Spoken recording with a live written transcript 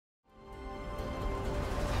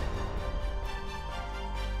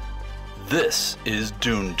This is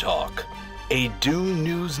Dune Talk, a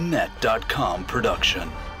DuneNewsNet.com production.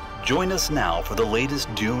 Join us now for the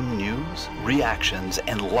latest Dune news, reactions,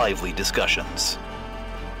 and lively discussions.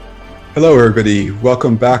 Hello, everybody.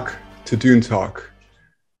 Welcome back to Dune Talk.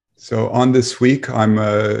 So on this week,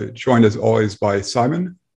 I'm joined as always by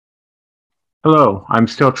Simon. Hello. I'm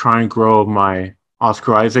still trying to grow my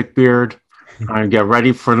Oscar Isaac beard, trying to get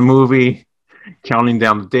ready for the movie, counting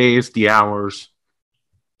down the days, the hours.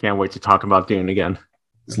 Can't wait to talk about Dune again.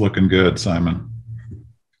 It's looking good, Simon.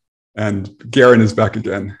 And Garen is back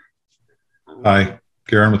again. Hi,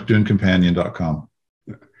 Garen with DuneCompanion.com.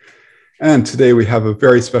 And today we have a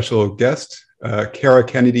very special guest, Kara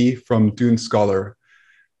Kennedy from Dune Scholar.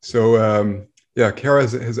 So Kara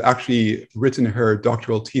has actually written her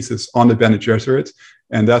doctoral thesis on the Bene Gesserit,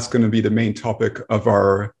 and that's going to be the main topic of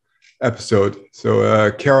our episode. So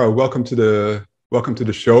Kara, welcome to the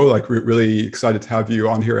show. Like, we're really excited to have you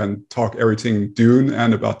on here and talk everything Dune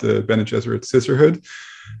and about the Bene Gesserit Sisterhood.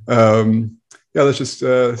 Let's just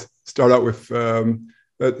start out with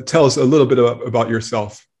tell us a little bit about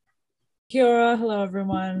yourself. Kia ora, hello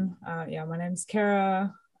everyone. My name's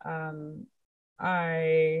Kara.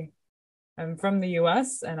 I am from the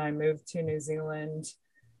US and I moved to New Zealand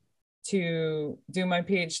to do my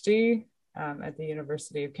PhD at the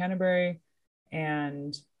University of Canterbury.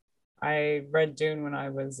 And I read Dune when I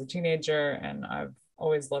was a teenager and I've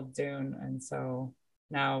always loved Dune. And so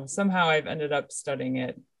now somehow I've ended up studying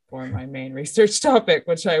it for my main research topic,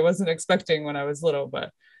 which I wasn't expecting when I was little,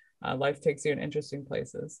 but life takes you in interesting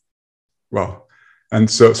places. Wow. And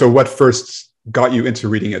so what first got you into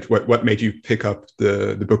reading it? What made you pick up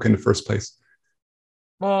the book in the first place?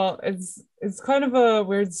 Well, it's kind of a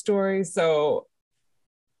weird story. So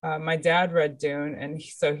my dad read Dune, and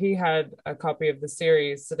so he had a copy of the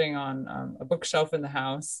series sitting on a bookshelf in the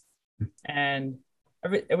house. And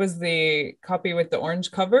it was the copy with the orange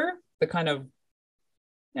cover, the kind of,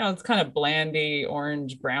 it's kind of blandy,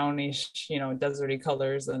 orange, brownish, deserty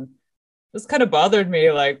colors. And this kind of bothered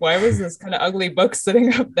me. Like, why was this kind of ugly book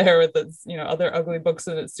sitting up there with its, other ugly books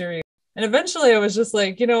in its series? And eventually I was just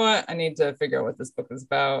like, you know what? I need to figure out what this book is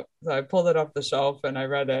about. So I pulled it off the shelf and I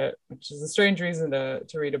read it, which is a strange reason to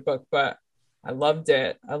read a book, but I loved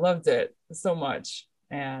it. I loved it so much.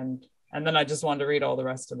 And then I just wanted to read all the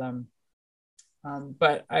rest of them.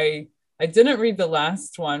 But I didn't read the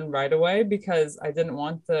last one right away because I didn't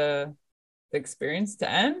want the experience to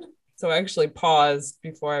end. So I actually paused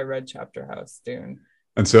before I read Chapter House Dune.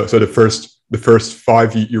 And so the first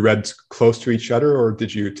five you read close to each other, or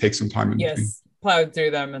did you take some time in between? Yes, plowed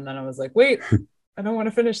through them, and then I was like, wait, I don't want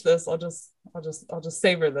to finish this. I'll just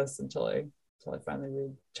savor this until I finally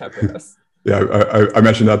read Chapter House. Yeah, I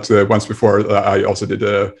mentioned that once before. I also did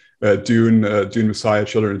Dune Messiah,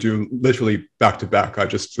 Children of Dune, literally back to back. I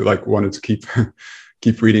just wanted to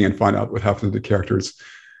keep reading and find out what happened to the characters.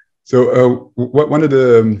 So one of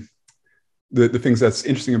the things that's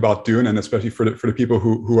interesting about Dune, and especially for the people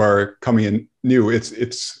who are coming in new, it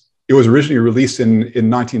was originally released in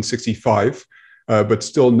 1965, but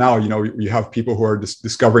still now you have people who are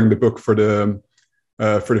discovering the book for the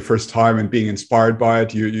first time and being inspired by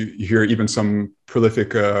it. You hear even some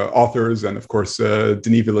prolific authors, and of course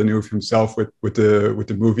Denis Villeneuve himself with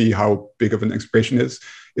the movie. How big of an inspiration is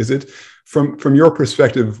it? From your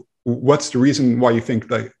perspective, what's the reason why you think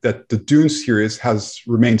that the Dune series has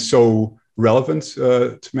remained so relevant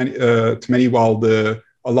to many, while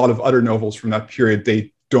a lot of other novels from that period,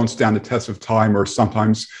 they don't stand the test of time, or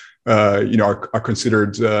sometimes are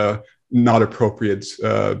considered not appropriate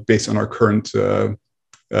based on our current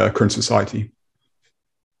society?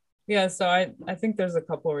 Yeah, so I think there's a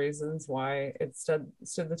couple reasons why it stood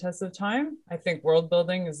the test of time. I think world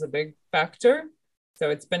building is a big factor. So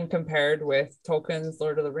it's been compared with Tolkien's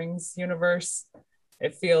Lord of the Rings universe.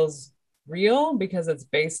 It feels real because it's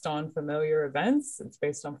based on familiar events. It's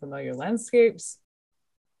based on familiar landscapes.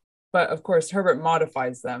 But of course, Herbert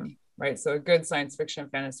modifies them, right? So a good science fiction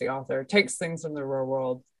fantasy author takes things from the real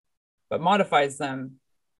world, but modifies them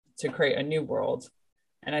to create a new world.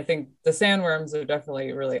 And I think the sandworms are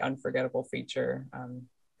definitely a really unforgettable feature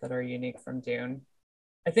that are unique from Dune.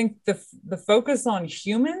 I think the focus on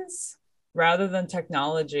humans rather than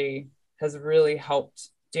technology has really helped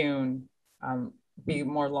Dune be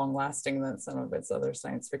more long-lasting than some of its other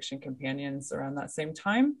science fiction companions around that same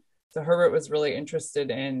time. So Herbert was really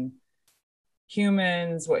interested in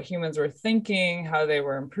humans, what humans were thinking, how they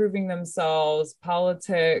were improving themselves,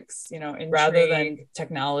 politics, rather than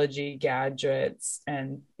technology, gadgets,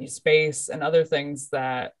 and space and other things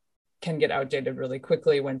that can get outdated really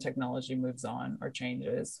quickly when technology moves on or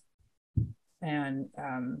changes. And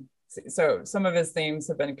So some of his themes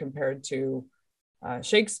have been compared to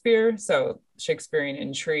Shakespeare. So Shakespearean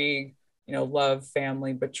intrigue, love,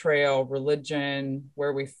 family, betrayal, religion,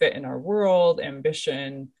 where we fit in our world,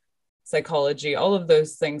 ambition, psychology, all of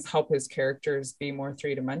those things help his characters be more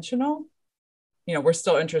three-dimensional. We're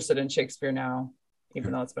still interested in Shakespeare now,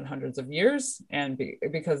 even though it's been hundreds of years. And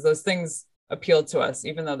because those things appeal to us,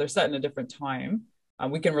 even though they're set in a different time,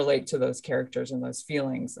 we can relate to those characters and those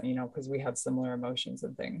feelings, because we have similar emotions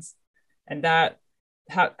and things. And that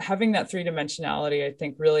having that three-dimensionality, I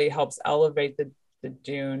think, really helps elevate the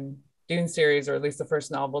Dune series, or at least the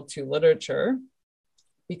first novel, to literature.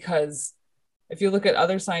 Because if you look at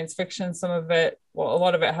other science fiction, some of it, well, a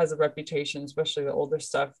lot of it has a reputation, especially the older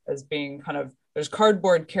stuff, as being kind of, there's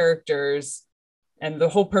cardboard characters, and the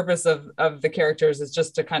whole purpose of the characters is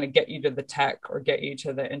just to kind of get you to the tech or get you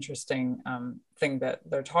to the interesting thing that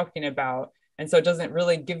they're talking about. And so it doesn't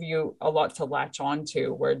really give you a lot to latch on to,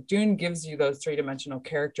 where Dune gives you those three-dimensional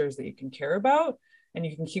characters that you can care about, and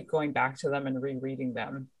you can keep going back to them and rereading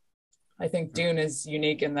them. I think Dune is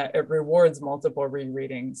unique in that it rewards multiple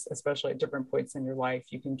rereadings, especially at different points in your life.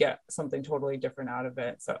 You can get something totally different out of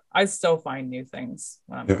it. So I still find new things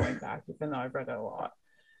when I'm going back, even though I've read it a lot.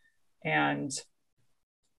 And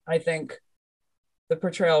I think the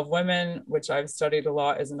portrayal of women, which I've studied a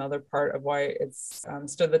lot, is another part of why it's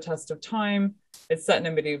stood the test of time. It's set in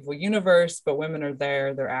a medieval universe, but women are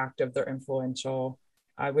there, they're active, they're influential.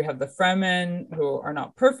 We have the Fremen, who are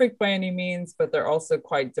not perfect by any means, but they're also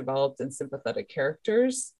quite developed and sympathetic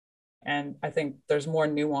characters. And I think there's more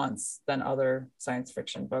nuance than other science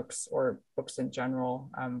fiction books or books in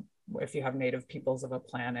general. If you have native peoples of a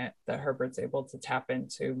planet, that Herbert's able to tap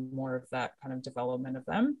into more of that kind of development of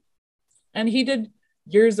them. And he did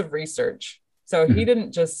years of research. So he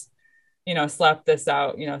didn't just, slap this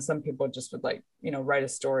out. Some people just would write a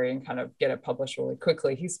story and kind of get it published really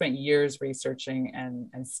quickly. He spent years researching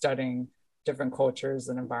and studying different cultures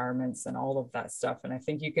and environments and all of that stuff. And I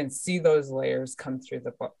think you can see those layers come through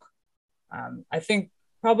the book. I think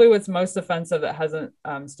probably what's most offensive that hasn't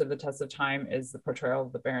stood the test of time is the portrayal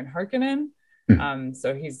of the Baron Harkonnen.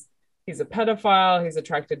 So he's a pedophile, he's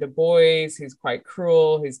attracted to boys, he's quite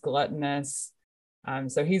cruel, he's gluttonous.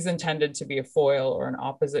 So he's intended to be a foil or an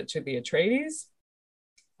opposite to the Atreides.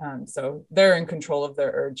 So they're in control of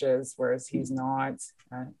their urges, whereas he's not.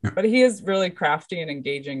 But he is really crafty and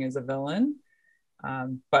engaging as a villain.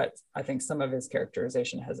 But I think some of his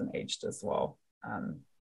characterization hasn't aged as well.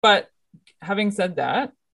 But having said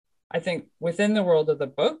that, I think within the world of the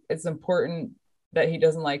book, it's important that he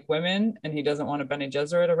doesn't like women and he doesn't want a Bene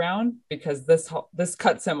Gesserit around, because this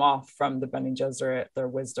cuts him off from the Bene Gesserit, their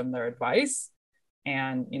wisdom, their advice.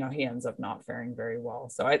 And, he ends up not faring very well.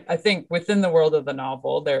 So I think within the world of the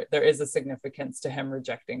novel, there is a significance to him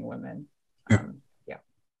rejecting women. And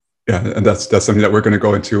that's something that we're going to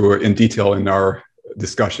go into in detail in our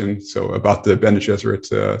discussion. So about the Bene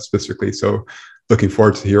Gesserit specifically. So looking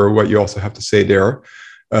forward to hear what you also have to say there.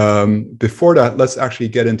 Before that, let's actually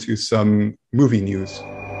get into some movie news.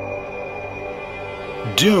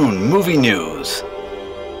 Dune movie news.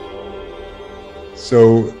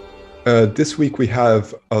 So this week we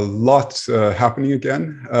have a lot happening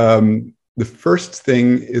again. The first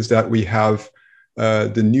thing is that we have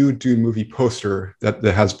the new Dune movie poster that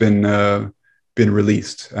has been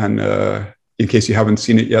released, and in case you haven't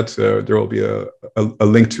seen it yet, there will be a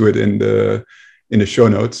link to it in the show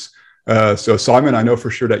notes. So Simon, I know for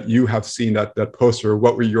sure that you have seen that poster.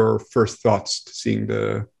 What were your first thoughts to seeing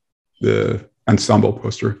the ensemble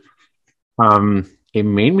poster? It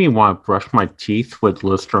made me want to brush my teeth with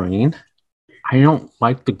Listerine. I don't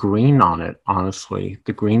like the green on it, honestly.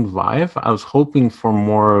 The green vibe. I was hoping for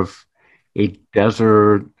more of a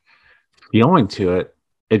desert feeling to it.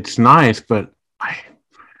 It's nice, but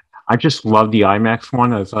I just love the IMAX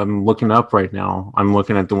one. As I'm looking up right now, I'm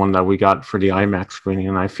looking at the one that we got for the IMAX screening,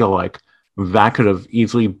 and I feel like that could have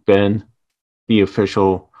easily been the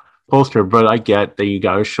official poster. But I get that you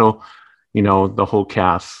gotta show, the whole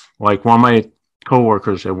cast. Like one of my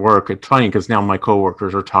coworkers at work, it's funny because now my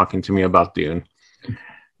coworkers are talking to me about Dune.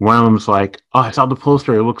 One of them's like, "Oh, I saw the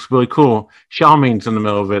poster. It looks really cool. Charlamagne's in the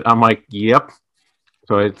middle of it." I'm like, "Yep."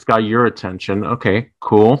 So it's got your attention. Okay,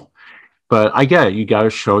 cool. But I get it. You got to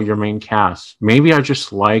show your main cast. Maybe I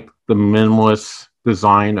just like the minimalist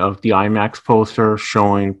design of the IMAX poster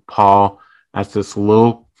showing Paul as this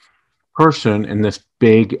little person in this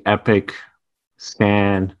big, epic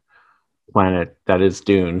sand planet that is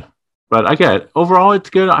Dune. But I get it. Overall, it's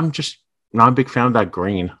good. I'm just not a big fan of that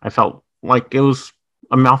green. I felt like it was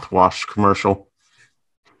a mouthwash commercial.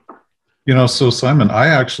 So Simon, I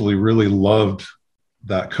actually really loved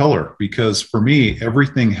that color, because for me,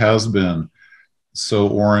 everything has been so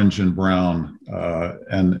orange and brown,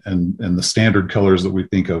 and the standard colors that we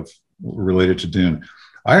think of related to Dune.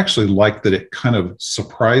 I actually like that it kind of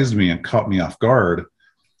surprised me and caught me off guard.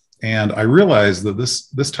 And I realized that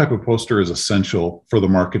this type of poster is essential for the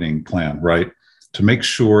marketing plan, right? To make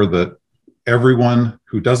sure that everyone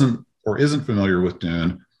who doesn't or isn't familiar with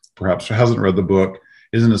Dune, perhaps hasn't read the book,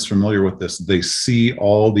 isn't as familiar with this, they see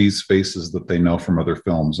all these faces that they know from other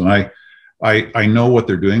films. And I know what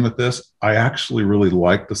they're doing with this. I actually really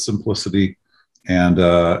like the simplicity, and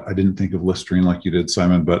I didn't think of Listerine like you did,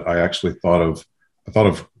 Simon, but I actually thought of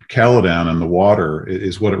Caladan and the water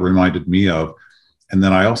is what it reminded me of. And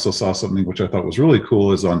then I also saw something which I thought was really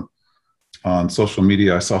cool, is on social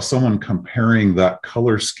media, I saw someone comparing that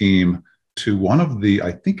color scheme to one of the,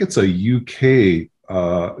 I think it's a UK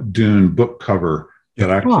Dune book cover that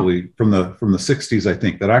actually from the 60s, I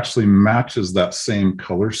think, that actually matches that same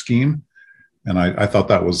color scheme. And I thought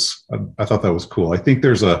that was cool. I think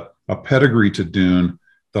there's a pedigree to Dune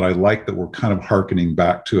that I like that we're kind of hearkening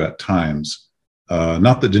back to at times.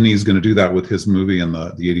 Not that Denis is going to do that with his movie and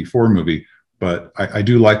the 84 movie, but I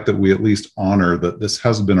do like that we at least honor that this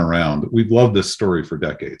has been around. We've loved this story for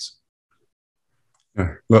decades.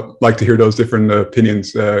 Yeah, like to hear those different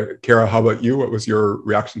opinions. Kara, how about you? What was your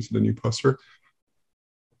reaction to the new poster?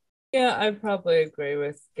 Yeah, I probably agree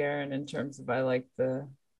with Garen in terms of I like the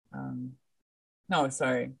no,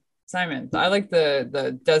 sorry, Simon. I like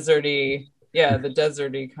the deserty, the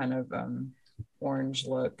deserty kind of orange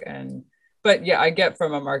look. But yeah, I get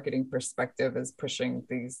from a marketing perspective is pushing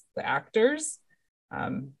the actors.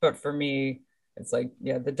 But for me, it's like,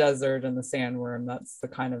 the desert and the sandworm, that's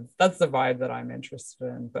the vibe that I'm interested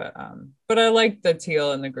in. But I like the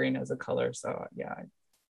teal and the green as a color. So yeah, it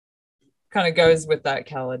kind of goes with that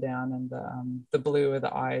Caladan and the blue of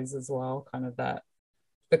the eyes as well. Kind of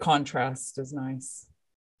the contrast is nice.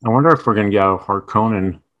 I wonder if we're going to get a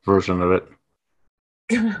Harkonnen version of it.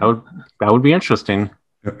 That would be interesting.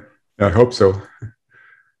 Yeah, I hope so.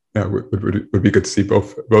 Yeah, would be good to see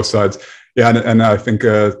both sides. Yeah, and I think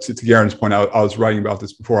to Garen's point, I was writing about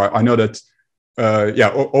this before. I know that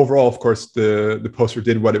overall, of course, the poster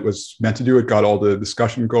did what it was meant to do. It got all the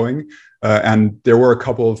discussion going, and there were a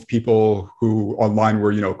couple of people who online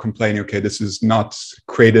were complaining, okay, this is not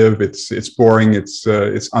creative, it's boring, it's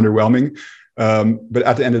underwhelming. But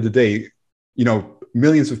at the end of the day,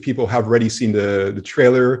 millions of people have already seen the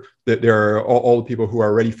trailer. That there are all the people who are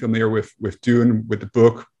already familiar with Dune, with the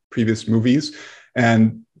book, previous movies,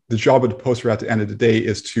 and the job of the poster at the end of the day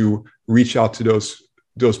is to reach out to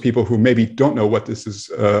those people who maybe don't know what this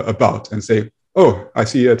is about, and say, oh, I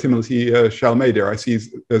see Timothée Chalamet there, I see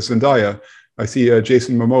Zendaya, I see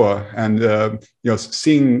Jason Momoa, and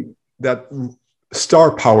seeing that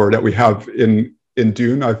star power that we have in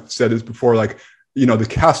Dune. I've said this before, like, the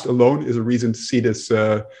cast alone is a reason to see this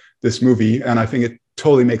movie, and I think it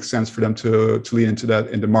totally makes sense for them to lean into that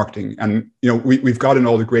in the marketing. And we've gotten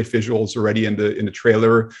all the great visuals already in the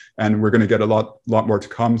trailer, and we're going to get a lot more to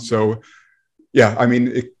come. So yeah, I mean,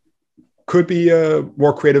 it could be a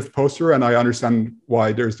more creative poster, and I understand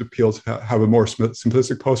why there's the appeal to have a more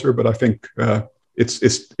simplistic poster, but I think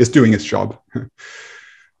it's doing its job.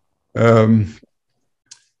 And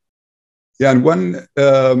one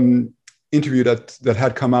interview that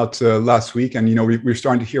had come out last week, and we're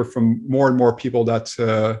starting to hear from more and more people that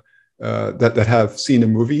have seen the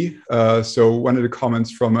movie. So one of the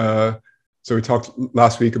comments from so we talked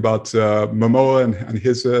last week about Momoa and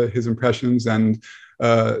his impressions, and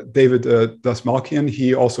David Dastmalchian,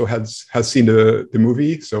 he also has seen the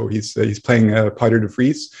movie, so he's playing Peter de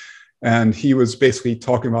Vries, and he was basically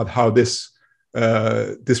talking about how this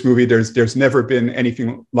movie, there's never been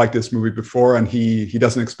anything like this movie before, and he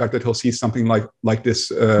doesn't expect that he'll see something like this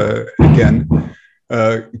again.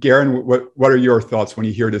 Garen, what are your thoughts when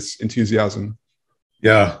you hear this enthusiasm?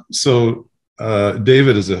 Yeah, so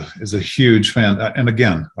David is a huge fan, and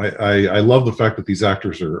again, I love the fact that these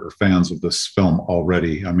actors are fans of this film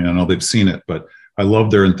already. I mean, I know they've seen it, but I love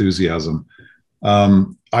their enthusiasm.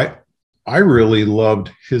 I really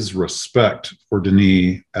loved his respect for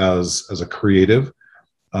Denis as a creative.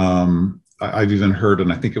 I've even heard,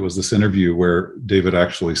 and I think it was this interview where David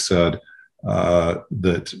actually said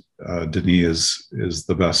that Denis is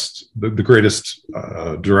the best, the greatest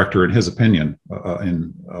director in his opinion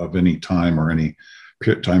of any time or any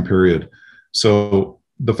time period. So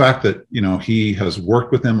the fact that he has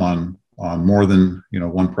worked with him on more than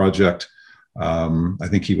one project. I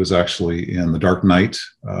think he was actually in The Dark Knight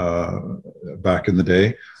back in the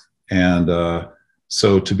day, and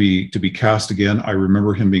so to be cast again, I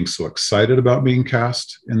remember him being so excited about being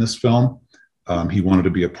cast in this film. He wanted to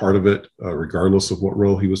be a part of it, regardless of what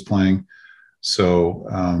role he was playing. So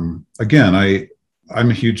again, I'm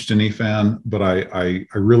a huge Denis fan, but I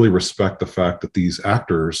really respect the fact that these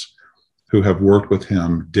actors who have worked with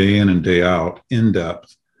him day in and day out in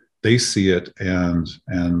depth, they see it and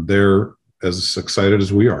they're as excited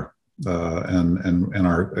as we are, and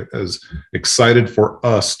are as excited for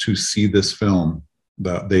us to see this film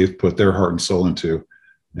that they've put their heart and soul into.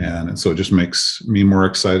 And so it just makes me more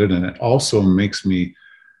excited. And it also makes me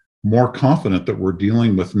more confident that we're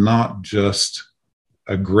dealing with not just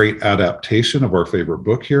a great adaptation of our favorite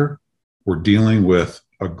book here, we're dealing with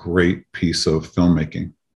a great piece of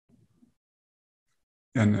filmmaking.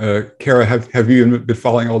 And Kara, have you been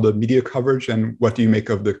following all the media coverage, and what do you make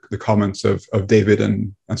of the comments of David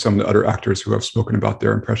and some of the other actors who have spoken about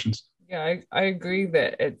their impressions? Yeah, I agree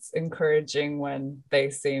that it's encouraging when they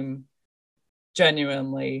seem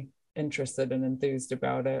genuinely interested and enthused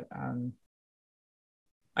about it.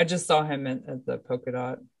 I just saw him at the Polka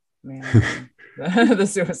Dot Man, the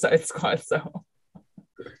Suicide Squad. So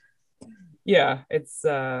yeah, it's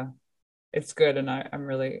good, and I'm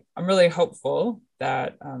really hopeful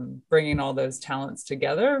that bringing all those talents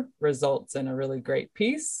together results in a really great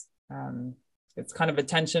piece. It's kind of a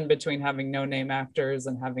tension between having no-name actors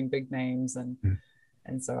and having big names,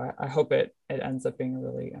 and so I hope it ends up being a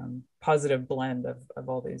really positive blend of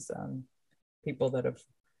all these people that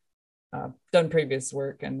have done previous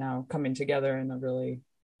work and now coming together in a really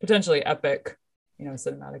potentially epic,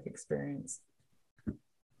 cinematic experience.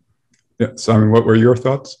 Yeah, Simon, what were your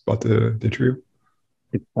thoughts about the trio?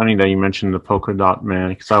 It's funny that you mentioned the Polka Dot Man,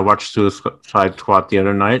 because I watched Suicide Squad the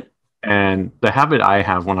other night, and the habit I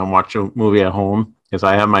have when I watch a movie at home is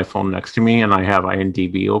I have my phone next to me and I have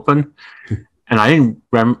IMDb open, and I didn't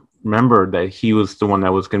remember that he was the one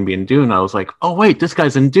that was going to be in Dune. I was like, oh wait, this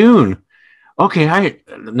guy's in Dune. Okay,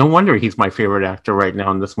 no wonder he's my favorite actor right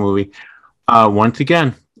now in this movie. Once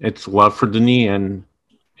again, it's love for Denis, and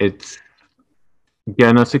it's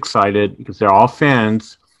getting us excited because they're all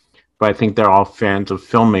fans, but I think they're all fans of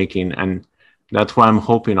filmmaking, and that's why I'm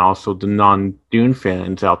hoping also the non-Dune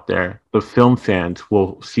fans out there, the film fans,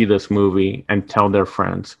 will see this movie and tell their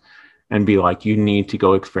friends and be like, you need to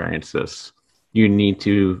go experience this. You need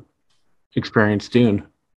to experience Dune.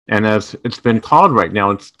 And as it's been called right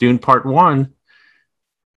now, it's Dune Part 1.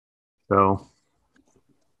 So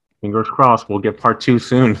fingers crossed, we'll get Part 2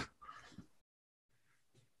 soon.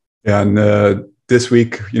 Yeah, and this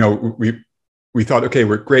week, we thought, okay,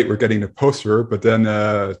 we're getting a poster, but then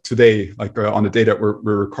today, on the day that we're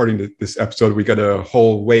recording this episode, we got a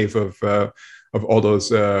whole wave of all those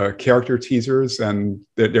character teasers, and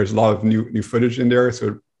there's a lot of new footage in there.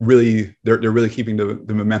 So really, they're really keeping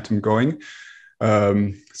the momentum going.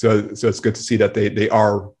 So it's good to see that they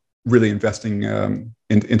are really investing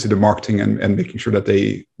into the marketing and making sure that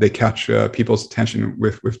they catch people's attention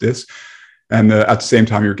with this. And at the same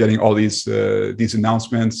time, you're getting all these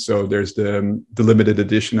announcements. So there's the limited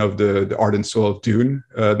edition of the Art and Soul of Dune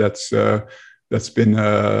that's been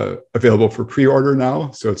available for pre-order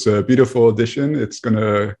now. So it's a beautiful edition. It's going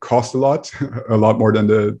to cost a lot more than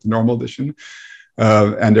the normal edition.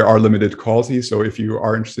 And there are limited quality. So if you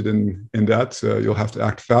are interested in that, you'll have to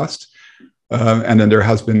act fast. And then there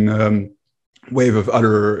has been a wave of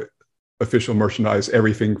other official merchandise,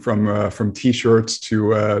 everything from T-shirts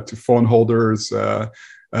to phone holders,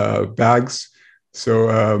 bags. So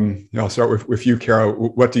I'll start with you, Kara.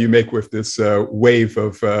 What do you make with this wave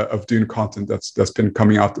of Dune content that's been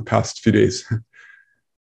coming out the past few days?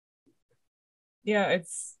 Yeah,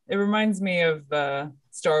 it reminds me of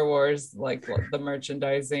Star Wars, like the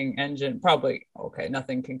merchandising engine. Probably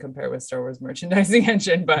nothing can compare with Star Wars merchandising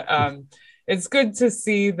engine, but it's good to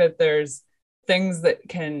see that there's things that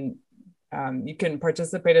you can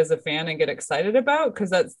participate as a fan and get excited about, because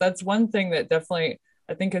that's one thing that definitely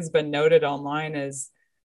I think has been noted online is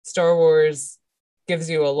Star Wars gives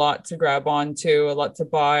you a lot to grab onto, a lot to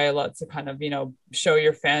buy, a lot to kind of, show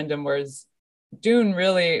your fandom. Whereas Dune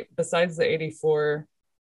really, besides the 84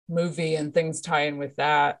 movie and things tie in with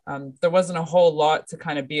that, there wasn't a whole lot to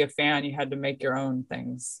kind of be a fan. You had to make your own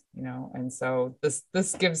things, and so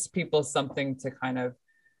this gives people something to kind of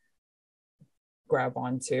grab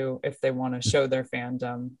onto if they want to show their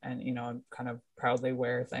fandom and kind of proudly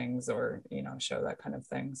wear things or show that kind of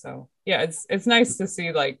thing. So yeah, it's nice to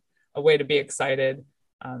see like a way to be excited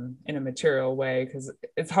in a material way, because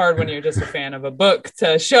it's hard when you're just a fan of a book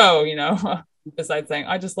to show, besides saying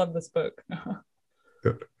I just love this book.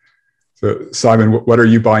 So Simon, what are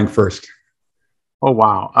you buying first? Oh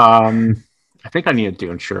wow, I think I need a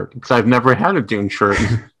Dune shirt because I've never had a Dune shirt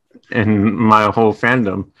in my whole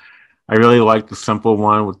fandom. I really like the simple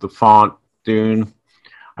one with the font Dune.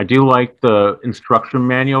 I do like the instruction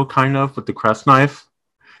manual, kind of, with the crest knife.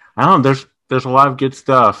 I don't know, there's a lot of good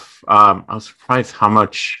stuff. I was surprised how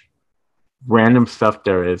much random stuff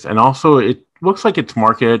there is. And also, it looks like it's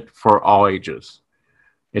marketed for all ages.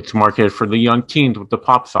 It's marketed for the young teens with the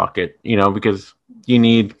pop socket, because you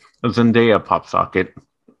need a Zendaya pop socket,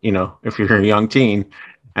 if you're a young teen.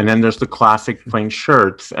 And then there's the classic plain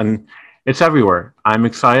shirts, and it's everywhere. I'm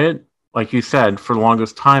excited. Like you said, for the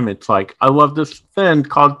longest time, it's like, I love this thing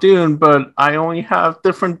called Dune, but I only have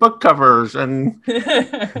different book covers, and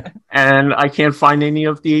and I can't find any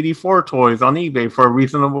of the 84 toys on eBay for a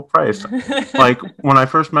reasonable price. Like, when I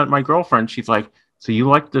first met my girlfriend, she's like, so you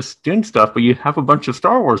like this Dune stuff, but you have a bunch of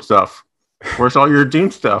Star Wars stuff. Where's all your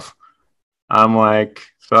Dune stuff? I'm like,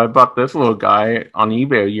 so I bought this little guy on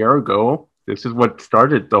eBay a year ago. This is what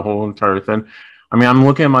started the whole entire thing. I mean, I'm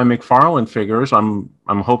looking at my McFarlane figures. I'm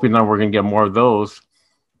hoping that we're going to get more of those.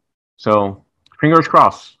 So, fingers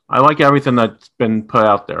crossed. I like everything that's been put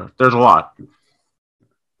out there. There's a lot.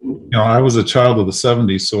 I was a child of the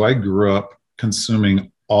 70s, so I grew up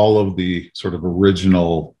consuming all of the sort of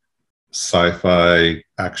original sci-fi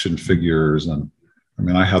action figures. And I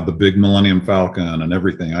mean, I had the big Millennium Falcon and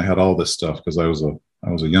everything. I had all this stuff because I was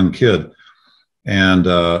a young kid. And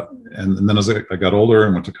then as I got older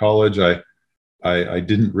and went to college, I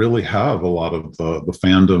didn't really have a lot of the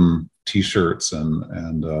fandom T-shirts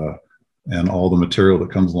and all the material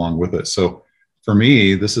that comes along with it. So for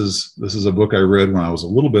me, this is a book I read when I was a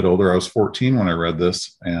little bit older. I was 14 when I read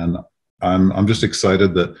this, and I'm just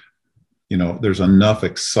excited that there's enough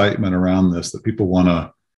excitement around this that people want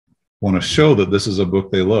to show that this is a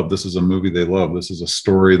book they love, this is a movie they love, this is a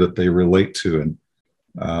story that they relate to.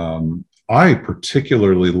 And I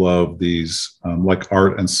particularly love these, like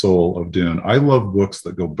Art and Soul of Dune. I love books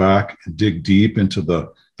that go back and dig deep into the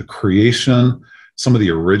creation, some of the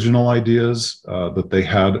original ideas that they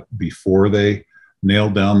had before they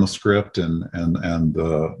nailed down the script and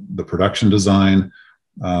the production design.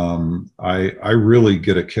 I really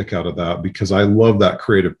get a kick out of that because I love that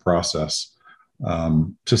creative process.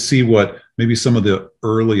 To see what maybe some of the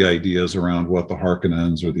early ideas around what the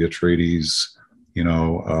Harkonnens or the Atreides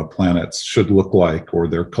planets should look like, or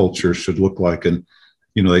their culture should look like. And,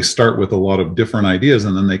 they start with a lot of different ideas,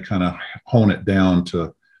 and then they kind of hone it down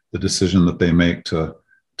to the decision that they make to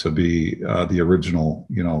be the original,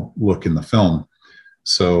 look in the film.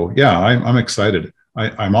 So, yeah, I'm excited.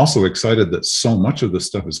 I'm also excited that so much of this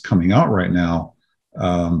stuff is coming out right now,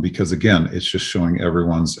 because, again, it's just showing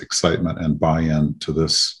everyone's excitement and buy-in to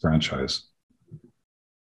this franchise.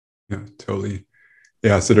 Yeah, totally.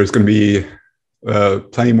 Yeah, so there's going to be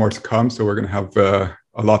plenty more to come, so we're going to have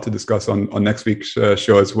a lot to discuss on next week's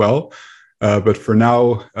show as well. But for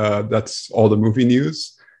now, that's all the movie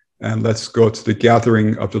news, and let's go to the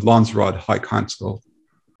gathering of the Landsraad High Council.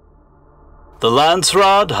 The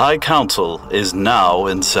Landsraad High Council is now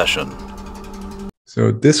in session.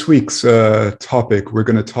 So this week's topic, we're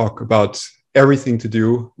going to talk about everything to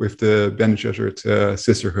do with the Bene Gesserit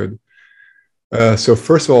Sisterhood. So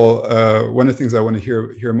first of all, one of the things I want to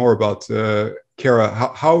hear more about, Kara,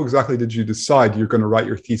 how exactly did you decide you're going to write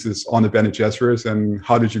your thesis on the Bene Gesserit, and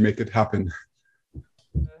how did you make it happen?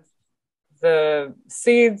 The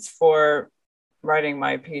seeds for writing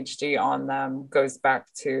my PhD on them goes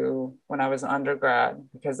back to when I was an undergrad,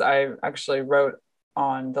 because I actually wrote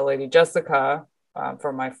on the Lady Jessica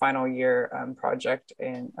for my final year project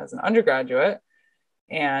as an undergraduate.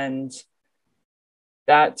 And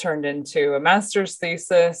that turned into a master's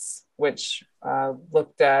thesis, which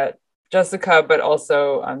looked at Jessica, but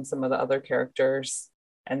also some of the other characters.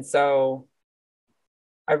 And so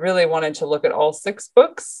I really wanted to look at all 6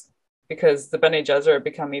 books, because the Bene Gesserit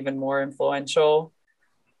become even more influential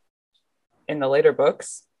in the later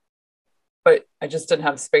books. But I just didn't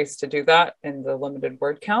have space to do that in the limited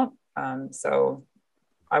word count. So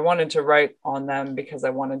I wanted to write on them because I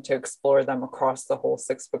wanted to explore them across the whole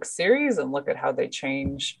 6-book series and look at how they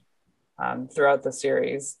change throughout the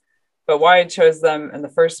series. But why I chose them in the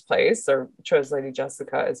first place, or chose Lady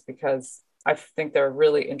Jessica, is because I think they're a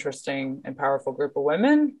really interesting and powerful group of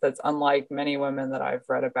women that's unlike many women that I've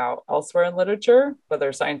read about elsewhere in literature,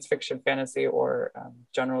 whether science fiction, fantasy, or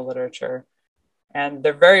general literature. And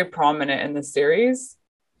they're very prominent in the series.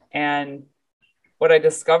 And what I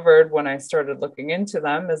discovered when I started looking into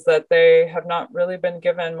them is that they have not really been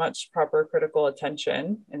given much proper critical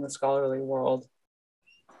attention in the scholarly world.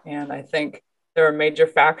 And I think they're a major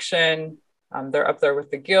faction. They're up there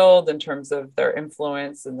with the Guild in terms of their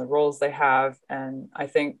influence and the roles they have. And I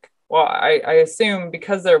think, well, I assume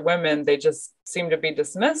because they're women, they just seem to be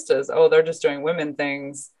dismissed as, oh, they're just doing women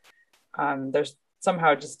things. They're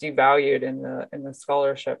somehow just devalued in the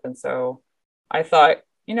scholarship. And so I thought,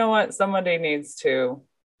 you know what, somebody needs to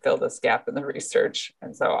fill this gap in the research.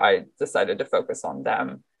 And so I decided to focus on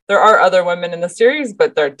them. There are other women in the series,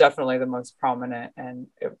 but they're definitely the most prominent. And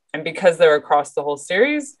because they're across the whole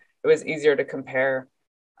series, it was easier to compare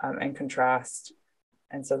and contrast.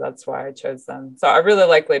 And so that's why I chose them. So I really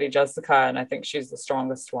like Lady Jessica, and I think she's the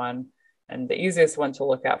strongest one and the easiest one to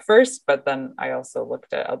look at first. But then I also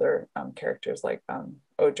looked at other characters like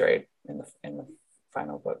Portrayed in the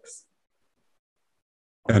final books.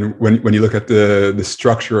 And when you look at the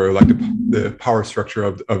structure, or like the power structure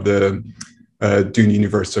of the Dune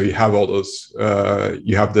universe, so you have all those,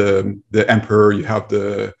 you have the Emperor, you have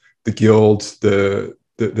the Guild, the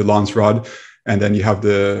Landsraad, and then you have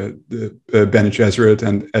the Bene Gesserit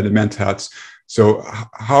and the Mentats. So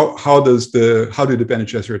how do the Bene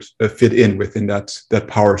Gesserit fit in within that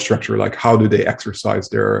power structure? Like, how do they exercise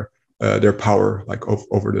their power, like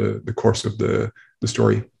over the course of the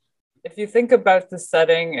story? If you think about the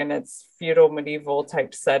setting and its feudal medieval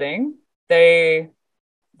type setting, they're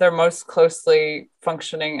most closely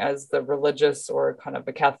functioning as the religious or kind of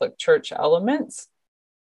the Catholic Church elements,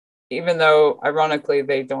 even though ironically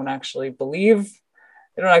they don't actually believe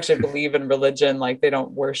in religion, like they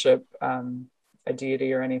don't worship a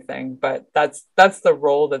deity or anything, but that's the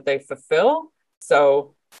role that they fulfill.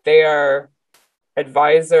 So they are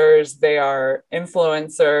advisors, they are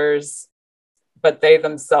influencers, but they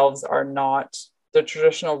themselves are not the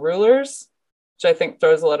traditional rulers, which I think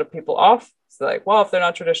throws a lot of people off. So like, well, if they're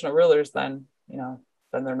not traditional rulers, then,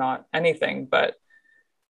 then they're not anything. But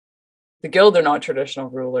the Guild are not traditional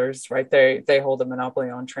rulers, right? They hold a monopoly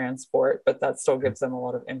on transport, but that still gives them a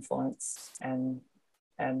lot of influence. And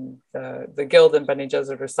the Guild and Bene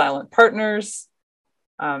Gesserit are silent partners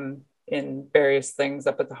in various things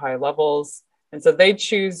up at the high levels. And so they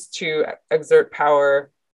choose to exert power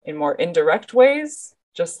in more indirect ways,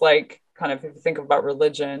 just like kind of if you think about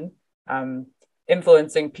religion,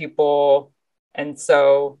 influencing people. And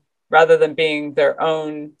so rather than being their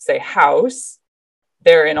own, say, house,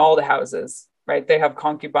 they're in all the houses, right? They have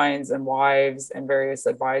concubines and wives and various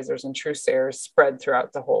advisors and truceers spread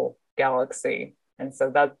throughout the whole galaxy. And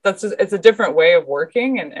so that's just, it's a different way of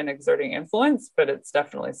working and exerting influence, but it's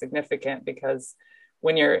definitely significant because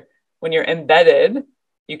when you're embedded,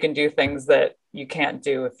 you can do things that you can't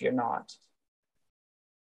do if you're not.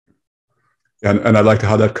 And I liked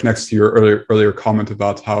how that connects to your earlier comment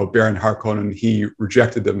about how Baron Harkonnen, he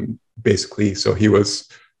rejected them basically, so he was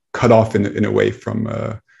cut off in a way from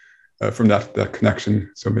that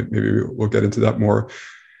connection. So maybe we'll get into that more.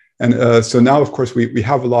 And so now, of course, we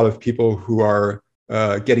have a lot of people who are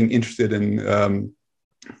getting interested in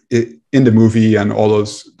the movie and all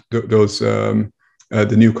those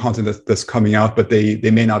the new content that's coming out, but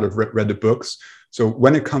they may not have read the books. So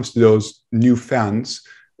when it comes to those new fans,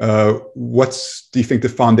 do you think the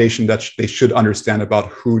foundation that they should understand about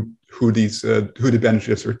who the Bene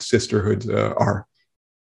Gesserit Sisterhood are?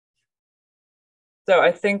 So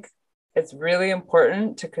I think it's really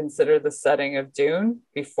important to consider the setting of Dune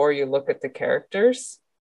before you look at the characters.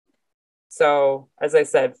 So as I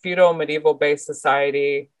said, feudal medieval based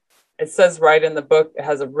society. It says right in the book, it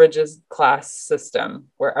has a rigid class system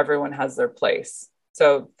where everyone has their place.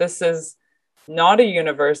 So this is not a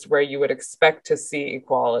universe where you would expect to see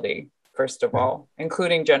equality, first of all,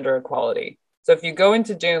 including gender equality. So if you go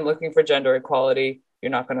into Dune looking for gender equality,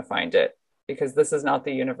 you're not going to find it because this is not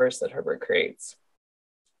the universe that Herbert creates.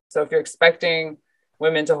 So if you're expecting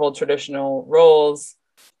women to hold traditional roles,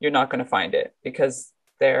 you're not going to find it because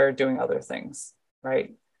they're doing other things,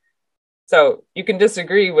 right? So you can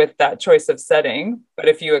disagree with that choice of setting, but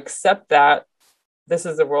if you accept that this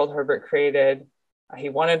is the world Herbert created, he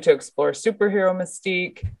wanted to explore superhero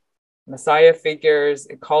mystique, messiah figures,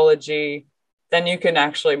 ecology, then you can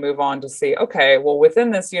actually move on to see, okay, well,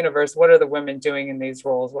 within this universe, what are the women doing in these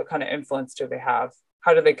roles? What kind of influence do they have?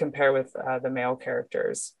 How do they compare with the male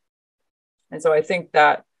characters? And so I think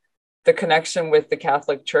that the connection with the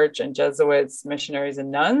Catholic Church and Jesuits, missionaries,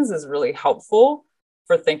 and nuns is really helpful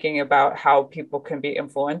for thinking about how people can be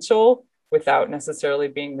influential without necessarily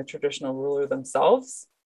being the traditional ruler themselves.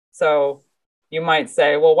 So you might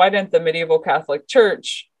say, well, why didn't the medieval Catholic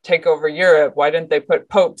Church take over Europe? Why didn't they put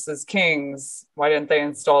popes as kings? Why didn't they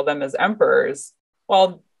install them as emperors?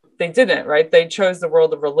 Well, they didn't, right? They chose the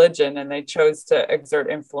world of religion and they chose to exert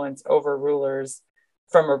influence over rulers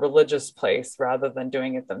from a religious place rather than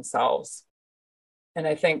doing it themselves. And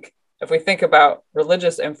I think if we think about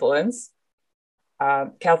religious influence,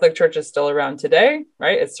 Catholic Church is still around today,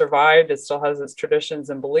 right? It survived. It still has its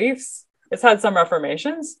traditions and beliefs. It's had some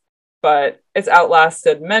reformations, but it's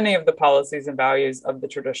outlasted many of the policies and values of the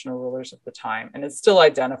traditional rulers of the time, and it's still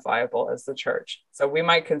identifiable as the church. So we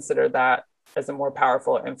might consider that as a more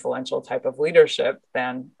powerful, influential type of leadership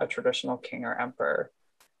than a traditional king or emperor.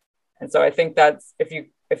 And so I think that's, if you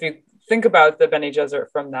think about the Bene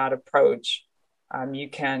Gesserit from that approach, you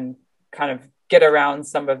can kind of get around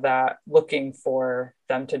some of that, looking for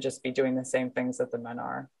them to just be doing the same things that the men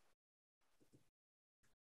are.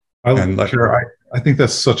 I think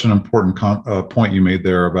that's such an important point you made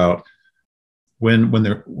there about when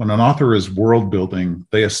an author is world building,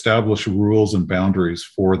 they establish rules and boundaries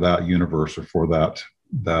for that universe or for that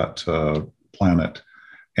planet,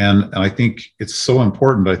 and I think it's so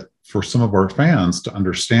important for some of our fans to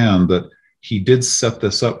understand that he did set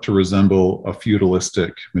this up to resemble a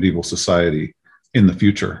feudalistic medieval society in the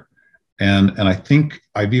future, and I think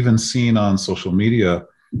I've even seen on social media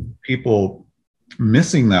people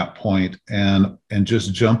missing that point and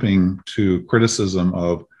just jumping to criticism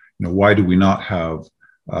of, why do we not have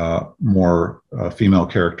more female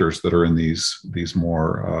characters that are in these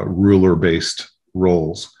more ruler-based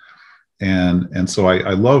roles? And so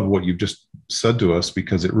I love what you've just said to us,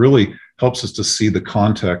 because it really helps us to see the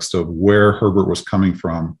context of where Herbert was coming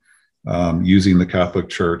from, using the Catholic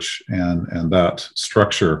Church and that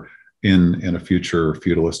structure in a future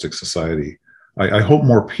feudalistic society. I hope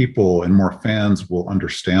more people and more fans will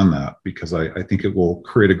understand that, because I think it will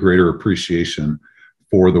create a greater appreciation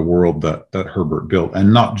for the world that Herbert built,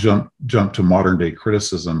 and not jump to modern day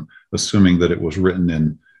criticism, assuming that it was written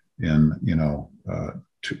in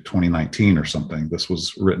 2019 or something. This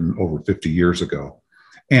was written over 50 years ago,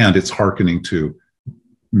 and it's hearkening to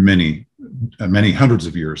many hundreds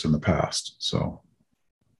of years in the past. So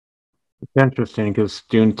it's interesting because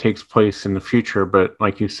Dune takes place in the future, but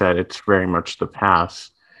like you said, it's very much the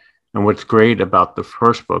past. And what's great about the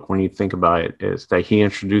first book, when you think about it, is that he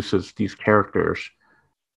introduces these characters.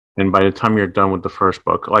 And by the time you're done with the first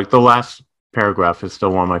book, like the last paragraph is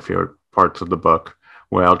still one of my favorite parts of the book,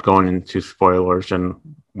 without going into spoilers and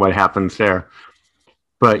what happens there.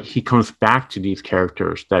 But he comes back to these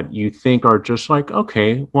characters that you think are just like,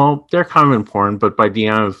 okay, well, they're kind of important, but by the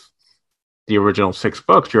end of the original 6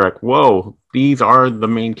 books, you're like, whoa, these are the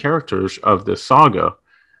main characters of this saga.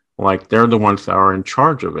 Like, they're the ones that are in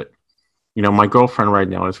charge of it. My girlfriend right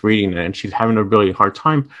now is reading it, and she's having a really hard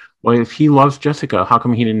time. Well, if he loves Jessica, how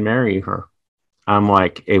come he didn't marry her? I'm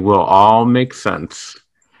like, it will all make sense.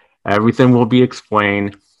 Everything will be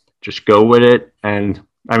explained. Just go with it. And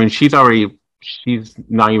I mean, she's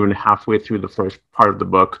not even halfway through the first part of the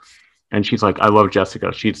book, and she's like, I love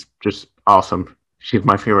Jessica. She's just awesome. She's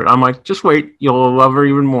my favorite. I'm like, just wait, you'll love her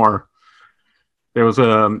even more. There was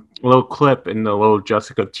a little clip in the little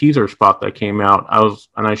Jessica teaser spot that came out.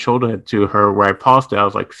 I showed it to her where I paused it. I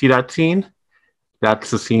was like, see that scene?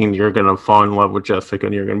 That's the scene you're gonna fall in love with Jessica,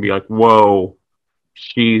 and you're gonna be like, whoa,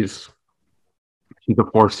 she's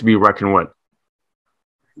a force to be reckoned with.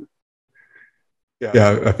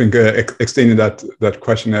 Yeah, I think extending that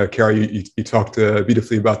question, Kara, you talked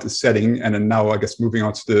beautifully about the setting, and then now I guess moving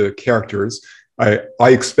on to the characters. I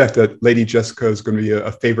expect that Lady Jessica is going to be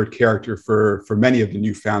a favorite character for many of the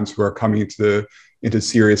new fans who are coming into the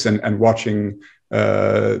series and watching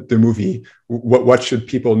the movie. What should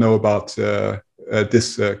people know about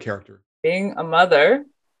this character? Being a mother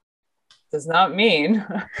does not mean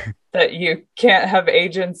that you can't have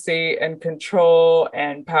agency and control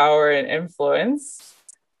and power and influence.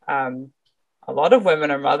 A lot of women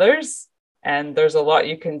are mothers, and there's a lot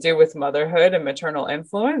you can do with motherhood and maternal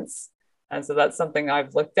influence. And so that's something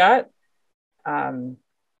I've looked at,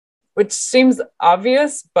 which seems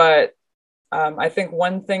obvious, but I think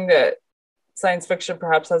one thing that science fiction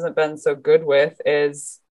perhaps hasn't been so good with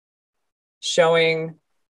is showing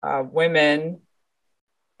women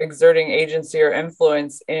exerting agency or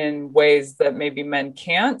influence in ways that maybe men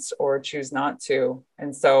can't or choose not to.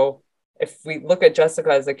 And so if we look at Jessica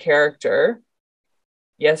as a character,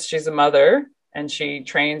 yes, she's a mother and she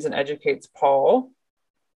trains and educates Paul,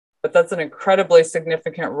 but that's an incredibly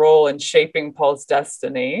significant role in shaping Paul's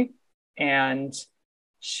destiny. And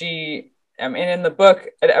in the book,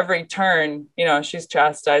 at every turn, she's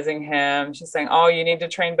chastising him. She's saying, oh, you need to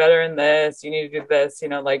train better in this. You need to do this,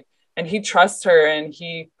 and he trusts her and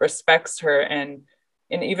he respects her. And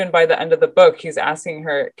even by the end of the book, he's asking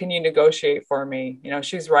her, can you negotiate for me?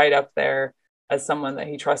 She's right up there as someone that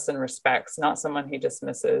he trusts and respects, not someone he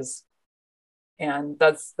dismisses. And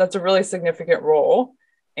that's a really significant role.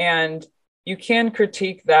 And you can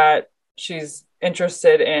critique that she's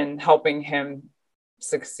interested in helping him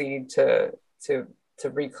succeed to to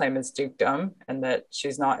reclaim his dukedom, and that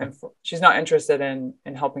she's not interested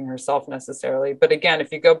in helping herself necessarily. But again,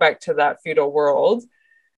 if you go back to that feudal world,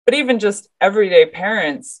 but even just everyday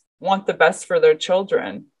parents want the best for their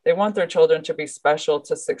children. They want their children to be special,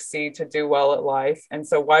 to succeed, to do well at life. And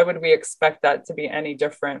so why would we expect that to be any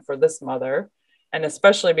different for this mother? And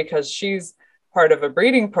especially because she's part of a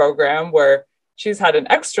breeding program where she's had an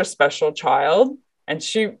extra special child, and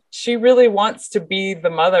she really wants to be the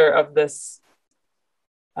mother of this,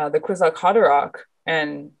 the Kwisatz Haderach.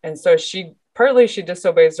 And so she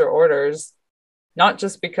disobeys her orders, not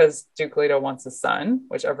just because Duke Leto wants a son,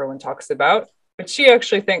 which everyone talks about, but she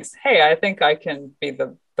actually thinks, hey, I think I can be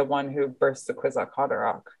the one who births the Kwisatz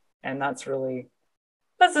Haderach. And that's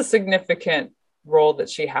a significant role that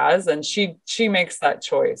she has. And she makes that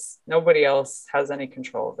choice. Nobody else has any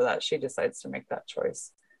control over that. She decides to make that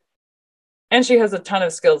choice. And she has a ton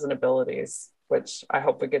of skills and abilities, which I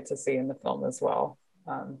hope we get to see in the film as well,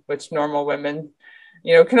 which normal women,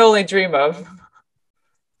 can only dream of.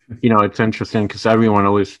 It's interesting because everyone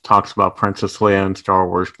always talks about Princess Leia in Star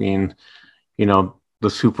Wars being, the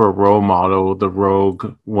super role model, the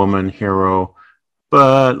rogue woman hero.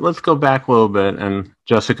 But let's go back a little bit. And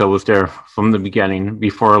Jessica was there from the beginning,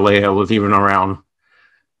 before Leia was even around.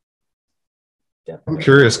 Definitely. I'm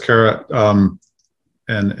curious, Kara,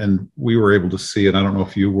 and we were able to see, and I don't know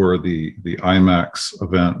if you were, the IMAX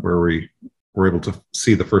event where we were able to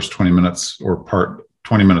see the first 20 minutes or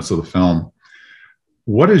 20 minutes of the film.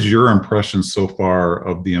 What is your impression so far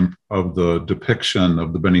of the depiction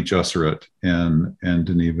of the Bene Gesserit in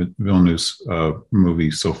Denis Villeneuve's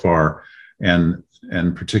movie so far, and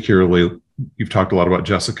particularly you've talked a lot about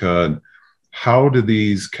Jessica, and how do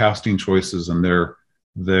these casting choices and their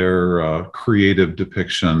creative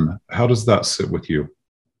depiction, how does that sit with you?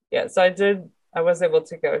 Yeah, so I was able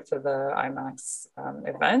to go to the IMAX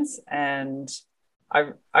events, and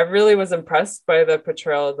I really was impressed by the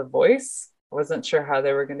portrayal of the voice. I wasn't sure how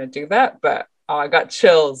they were going to do that, but I got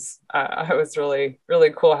chills. It was really,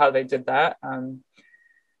 really cool how they did that.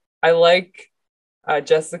 I like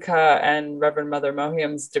Jessica and Reverend Mother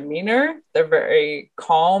Mohiam's demeanor. They're very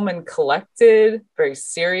calm and collected, very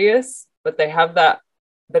serious, but they have that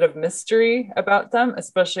bit of mystery about them,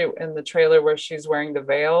 especially in the trailer where she's wearing the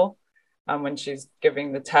veil when she's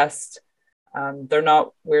giving the test. They're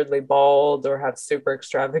not weirdly bald or have super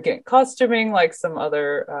extravagant costuming like some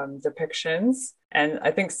other depictions. And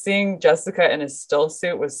I think seeing Jessica in a still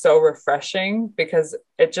suit was so refreshing because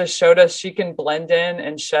it just showed us she can blend in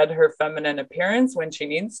and shed her feminine appearance when she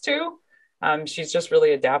needs to. She's just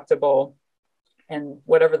really adaptable, and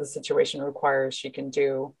whatever the situation requires, she can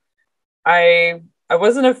do. I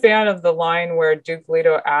wasn't a fan of the line where Duke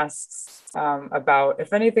Leto asks about,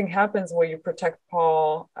 if anything happens, will you protect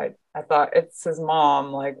Paul? I thought, it's his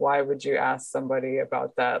mom. Like, why would you ask somebody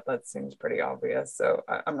about that? That seems pretty obvious. So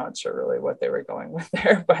I'm not sure really what they were going with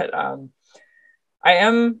there. But I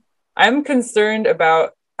am concerned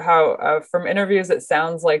about how from interviews, it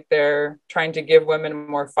sounds like they're trying to give women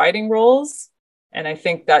more fighting roles. And I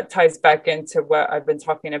think that ties back into what I've been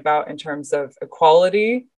talking about in terms of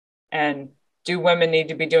equality, and do women need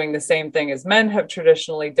to be doing the same thing as men have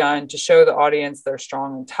traditionally done to show the audience they're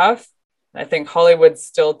strong and tough? And I think Hollywood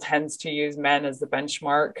still tends to use men as the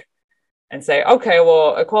benchmark and say, okay,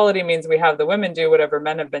 well, equality means we have the women do whatever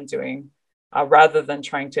men have been doing, rather than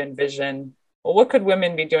trying to envision, well, what could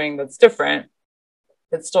women be doing that's different?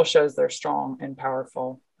 It still shows they're strong and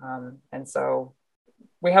powerful. And so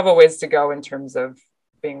we have a ways to go in terms of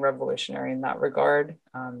being revolutionary in that regard,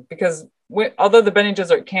 because although the Bene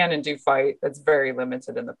Gesserit can and do fight, it's very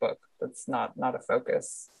limited in the book. That's not a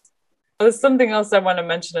focus. There's something else I want to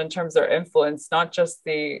mention in terms of their influence, not just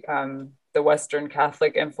the Western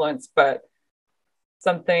Catholic influence, but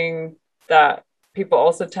something that people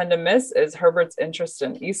also tend to miss is Herbert's interest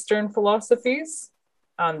in Eastern philosophies.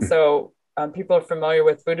 So people are familiar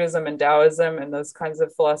with Buddhism and Taoism and those kinds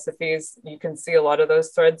of philosophies. You can see a lot of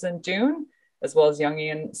those threads in Dune, as well as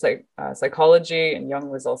Jungian psychology, and Jung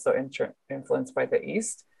was also influenced by the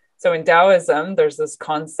East. So in Taoism, there's this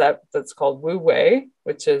concept that's called Wu Wei,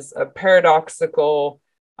 which is a paradoxical,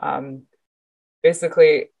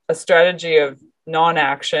 basically a strategy of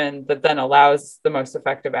non-action that then allows the most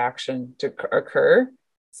effective action to occur.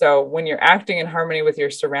 So when you're acting in harmony with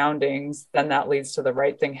your surroundings, then that leads to the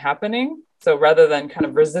right thing happening. So rather than kind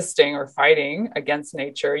of resisting or fighting against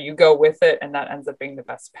nature, you go with it, and that ends up being the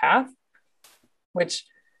best path, which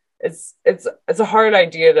it's a hard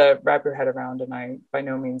idea to wrap your head around, and I by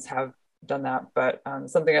no means have done that. But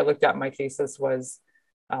something I looked at in my thesis was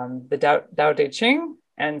the Tao Te Ching.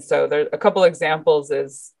 And so there a couple examples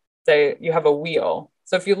is, say you have a wheel.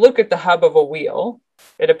 So if you look at the hub of a wheel,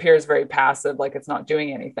 it appears very passive, like it's not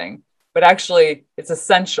doing anything, but actually it's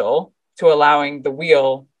essential to allowing the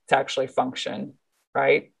wheel to actually function,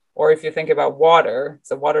 right? Or if you think about water,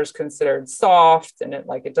 so water is considered soft and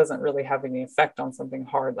it doesn't really have any effect on something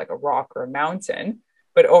hard like a rock or a mountain.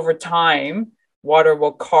 But over time, water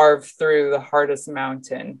will carve through the hardest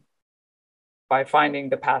mountain by finding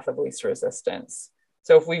the path of least resistance.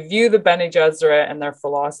 So if we view the Bene Gesserit and their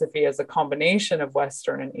philosophy as a combination of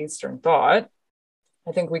Western and Eastern thought,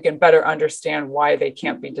 I think we can better understand why they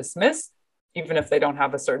can't be dismissed, even if they don't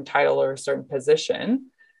have a certain title or a certain position.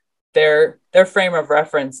 Their frame of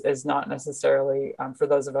reference is not necessarily for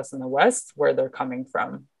those of us in the West where they're coming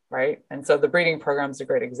from, right? And so the breeding program is a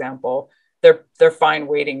great example. They're fine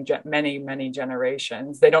waiting many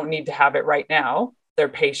generations. They don't need to have it right now. They're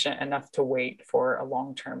patient enough to wait for a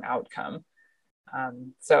long-term outcome.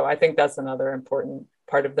 So I think that's another important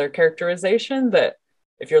part of their characterization, that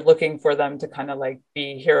if you're looking for them to kind of like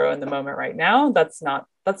be hero in the moment right now, that's not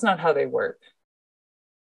how they work.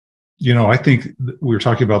 You know, I think we were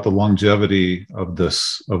talking about the longevity of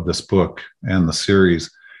this book and the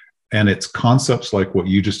series, and it's concepts like what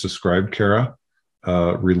you just described, Kara,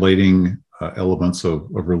 relating elements of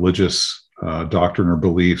religious doctrine or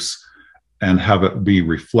beliefs, and have it be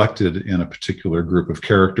reflected in a particular group of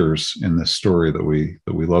characters in this story that we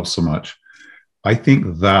love so much. I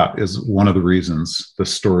think that is one of the reasons the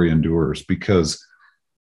story endures, because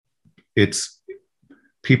it's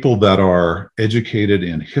people that are educated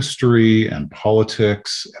in history and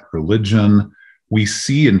politics and religion. We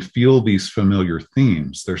see and feel these familiar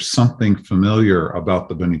themes. There's something familiar about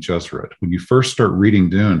the Bene Gesserit. When you first start reading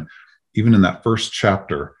Dune, even in that first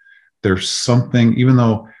chapter, there's something, even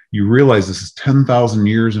though you realize this is 10,000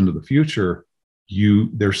 years into the future,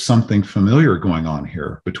 there's something familiar going on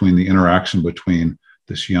here between the interaction between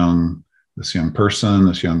this young person,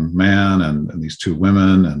 this young man, and these two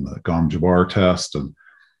women, and the Gom Jabbar test. And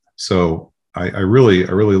so I really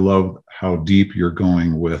love how deep you're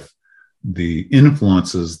going with the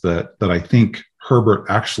influences that I think Herbert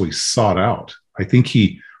actually sought out. I think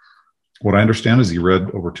what I understand is he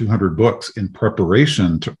read over 200 books in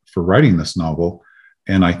preparation for writing this novel.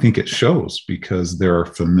 And I think it shows, because there are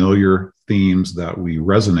familiar themes that we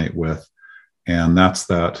resonate with. And that's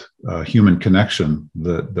that human connection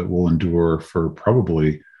that will endure for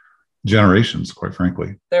probably generations, quite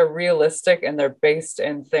frankly. They're realistic, and they're based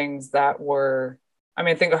in things that were,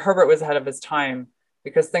 I think Herbert was ahead of his time,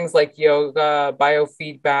 because things like yoga,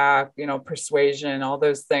 biofeedback, persuasion, all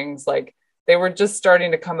those things, like they were just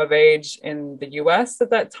starting to come of age in the US at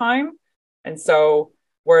that time. And so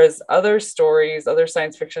whereas other stories, other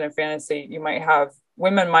science fiction and fantasy,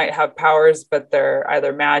 women might have powers, but they're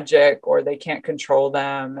either magic or they can't control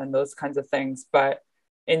them and those kinds of things. But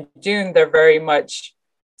in Dune, they're very much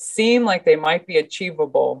seem like they might be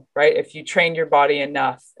achievable, right? If you train your body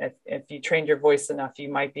enough, if you trained your voice enough, you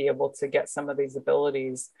might be able to get some of these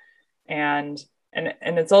abilities. And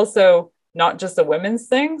it's also not just a women's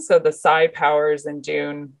thing. So the psi powers in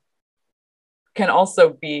Dune can also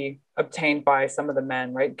be obtained by some of the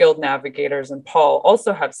men, right? Guild navigators and Paul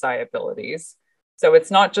also have psi abilities. So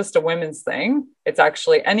it's not just a women's thing. It's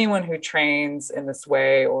actually anyone who trains in this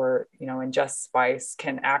way or, ingests spice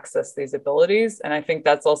can access these abilities. And I think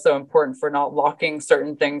that's also important for not locking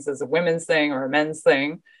certain things as a women's thing or a men's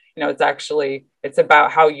thing. It's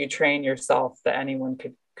about how you train yourself that anyone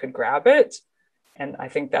could grab it. And I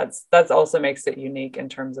think that's also makes it unique in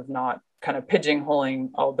terms of not kind of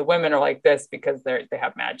pigeonholing, oh, the women are like this because they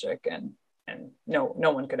have magic, and no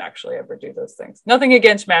one could actually ever do those things. Nothing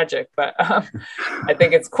against magic, but I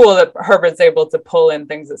think it's cool that Herbert's able to pull in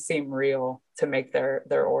things that seem real to make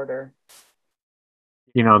their order.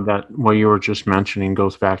 That what you were just mentioning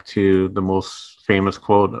goes back to the most famous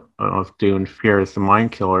quote of Dune: "Fear is the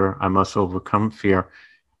mind killer. I must overcome fear."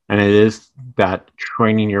 And it is that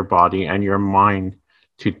training your body and your mind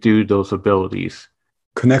to do those abilities.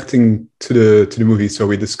 Connecting to the movie, so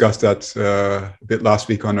we discussed that a bit last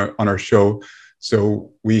week on our show.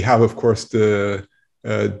 So we have, of course, the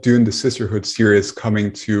Dune: The Sisterhood series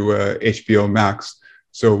coming to HBO Max.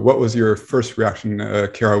 So what was your first reaction,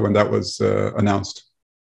 Kara, when that was announced?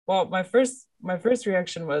 Well, my first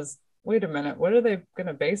reaction was, wait a minute, what are they going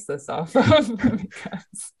to base this off of?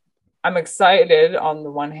 Because I'm excited on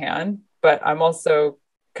the one hand, but I'm also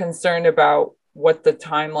concerned about what the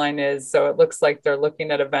timeline is. So it looks like they're looking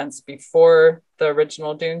at events before the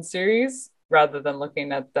original Dune series rather than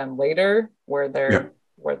looking at them later where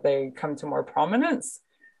they come to more prominence.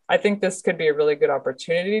 I think this could be a really good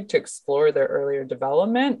opportunity to explore their earlier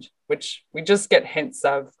development, which we just get hints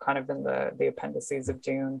of kind of in the appendices of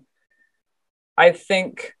Dune. I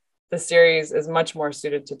think the series is much more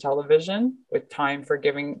suited to television, with time for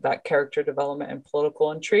giving that character development and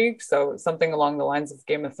political intrigue. So something along the lines of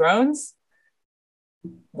Game of Thrones,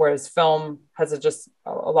 whereas film has just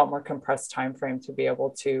a lot more compressed time frame to be able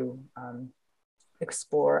to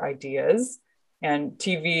explore ideas. And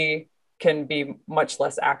TV can be much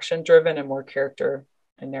less action driven and more character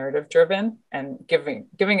and narrative driven, and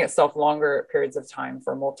giving itself longer periods of time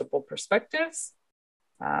for multiple perspectives.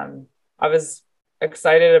 I was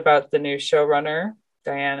excited about the new showrunner,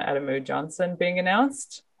 Diane Adamu Johnson, being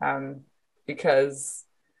announced, because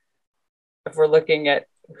if we're looking at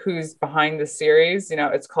who's behind the series,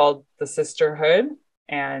 it's called the Sisterhood,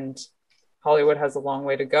 and Hollywood has a long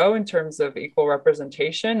way to go in terms of equal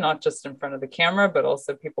representation, not just in front of the camera, but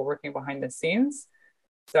also people working behind the scenes.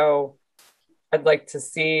 So I'd like to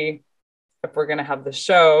see, if we're going to have the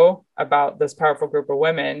show about this powerful group of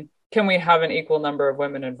women, can we have an equal number of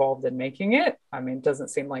women involved in making it? I mean, it doesn't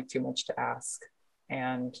seem like too much to ask.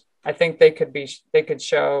 And I think they could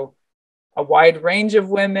show a wide range of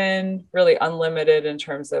women, really unlimited in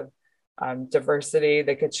terms of diversity.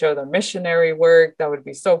 They could show their missionary work. That would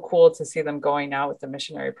be so cool to see them going out with the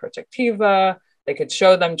missionary Protectiva. They could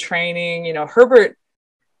show them training.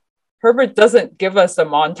 Herbert doesn't give us a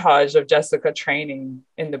montage of Jessica training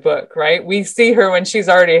in the book, right? We see her when she's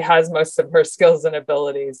already has most of her skills and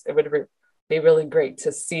abilities. It would be really great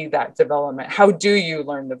to see that development. How do you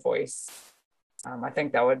learn the voice? I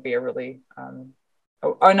think that would be a really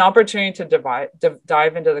an opportunity to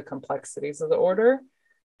dive into the complexities of the order.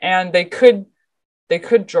 And they could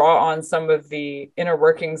draw on some of the inner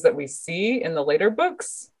workings that we see in the later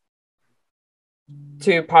books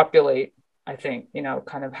to populate, I think,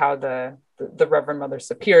 kind of how the Reverend Mother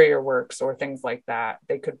Superior works, or things like that.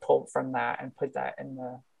 They could pull from that and put that in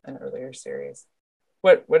an earlier series.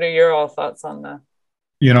 What are your all thoughts on the?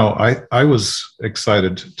 I was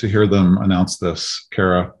excited to hear them announce this,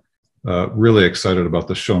 Kara. Really excited about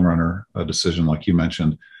the showrunner decision, like you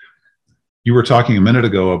mentioned. You were talking a minute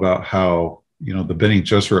ago about how, the Bene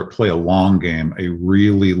Gesserit play a long game, a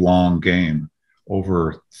really long game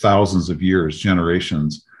over thousands of years,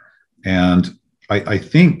 generations. And I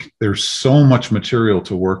think there's so much material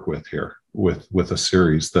to work with here with a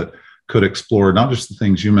series that could explore not just the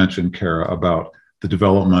things you mentioned, Kara, about the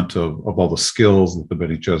development of all the skills that the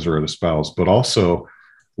Bene Gesserit espouse, but also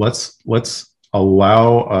let's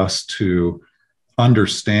allow us to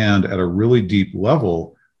understand at a really deep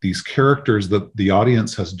level these characters that the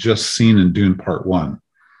audience has just seen in Dune Part 1.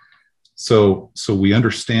 So we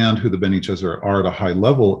understand who the Bene Gesserit are at a high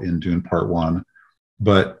level in Dune Part 1,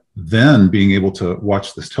 but then being able to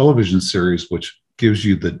watch this television series, which gives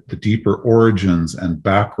you the deeper origins and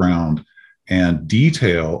background and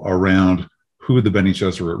detail around who the Bene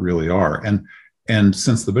Gesserit really are. And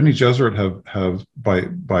since the Bene Gesserit have by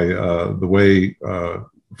the way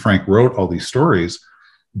Frank wrote all these stories,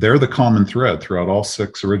 they're the common thread throughout all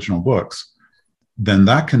 6 original books, then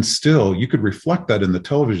that can still, you could reflect that in the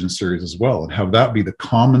television series as well and have that be the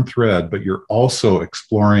common thread, but you're also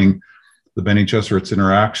exploring the Bene Gesserit's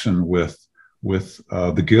interaction with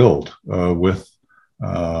the guild, with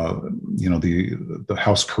the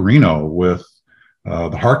House Carino, with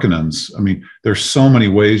the Harkonnens. I mean, there's so many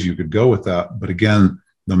ways you could go with that, but again,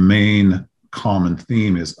 the main common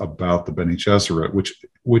theme is about the Bene Gesserit,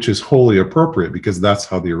 which is wholly appropriate because that's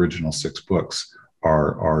how the original 6 books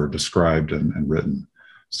are described and written.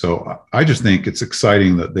 So I just think it's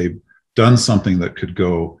exciting that they've done something that could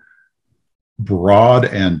go broad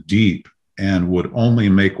and deep and would only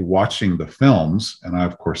make watching the films, and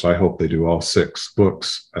of course I hope they do all 6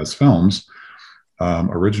 books as films,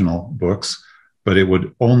 original books, but it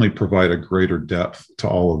would only provide a greater depth to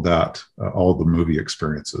all of that, all of the movie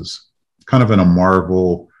experiences, kind of in a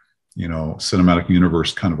Marvel, cinematic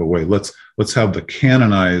universe kind of a way. Let's have the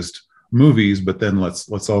canonized movies, but then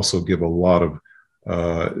let's also give a lot of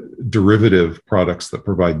derivative products that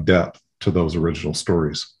provide depth to those original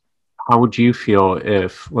stories. How would you feel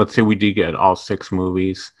if, let's say we did get all 6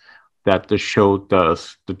 movies, that the show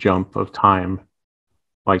does the jump of time?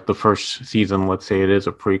 Like the first season, let's say it is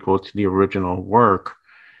a prequel to the original work,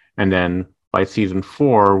 and then by season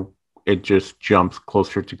 4, it just jumps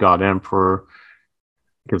closer to God Emperor,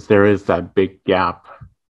 because there is that big gap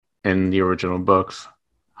in the original books.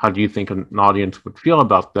 How do you think an audience would feel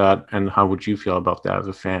about that, and how would you feel about that as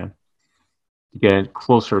a fan? Get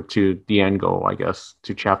closer to the end goal, I guess,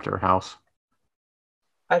 to Chapter House.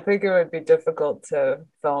 I think it would be difficult to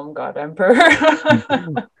film God Emperor.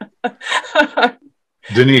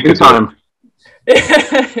 Denis could time.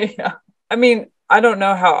 Yeah. I mean, I don't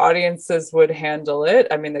know how audiences would handle it.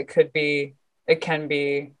 I mean, it could be it can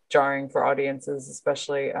be jarring for audiences,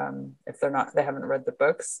 especially if they haven't read the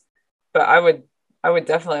books. But I would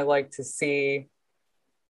definitely like to see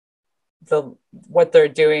what they're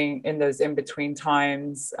doing in those in-between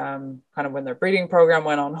times, kind of when their breeding program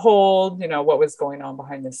went on hold, what was going on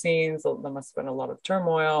behind the scenes. There must have been a lot of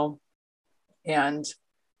turmoil. And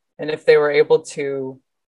if they were able to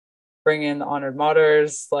bring in the honored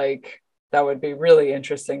martyrs, like, that would be really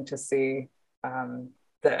interesting to see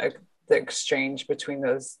the exchange between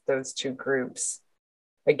those two groups.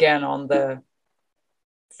 Again, on the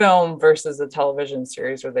film versus a television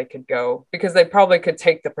series, where they could go, because they probably could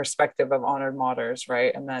take the perspective of honored martyrs,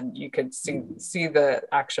 right? And then you could see the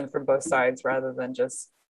action from both sides, rather than just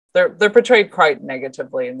they're portrayed quite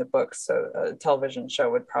negatively in the books. So a television show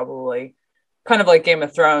would probably, kind of like Game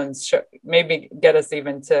of Thrones, maybe get us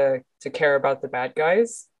even to care about the bad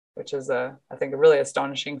guys, which is I think a really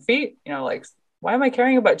astonishing feat. Like, why am I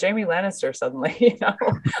caring about Jaime Lannister suddenly?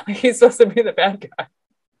 Like, he's supposed to be the bad guy.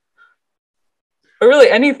 But really,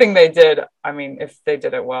 anything they did, I mean, if they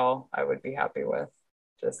did it well, I would be happy with.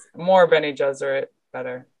 Just more Bene Gesserit,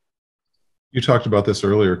 better. You talked about this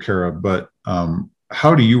earlier, Kara, but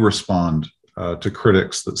how do you respond to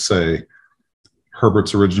critics that say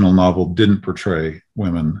Herbert's original novel didn't portray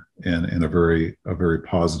women in a very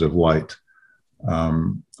positive light?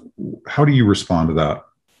 How do you respond to that?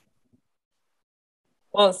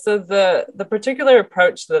 Well, so the particular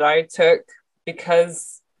approach that I took,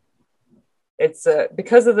 because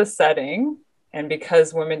because of the setting and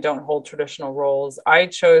because women don't hold traditional roles, I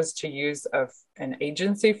chose to use an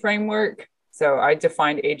agency framework. So I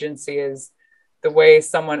defined agency as the way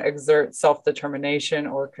someone exerts self-determination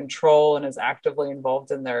or control and is actively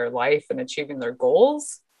involved in their life and achieving their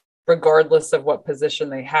goals, regardless of what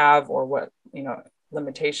position they have or what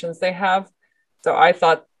limitations they have. So I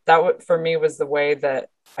thought that for me was the way that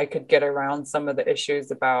I could get around some of the issues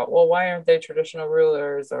about, well, why aren't they traditional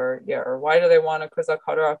rulers, or why do they want a Kuzak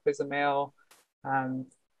Haderach who's a male? And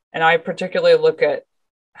I particularly look at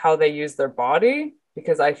how they use their body,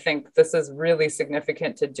 because I think this is really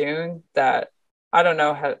significant to Dune, that I don't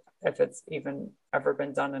know if it's even ever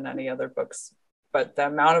been done in any other books, but the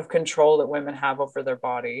amount of control that women have over their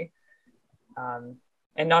body,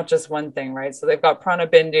 and not just one thing, right? So they've got prana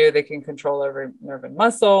bindu, they can control every nerve and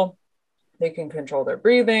muscle. They can control their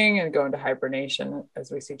breathing and go into hibernation,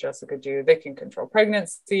 as we see Jessica do. They can control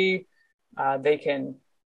pregnancy. They're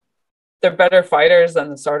better fighters than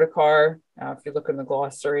the Sardaukar. If you look in the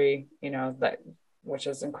glossary, which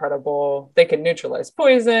is incredible. They can neutralize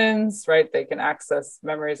poisons, right? They can access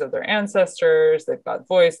memories of their ancestors. They've got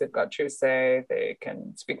voice. They've got true say. They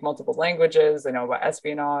can speak multiple languages. They know about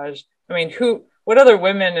espionage. I mean, what other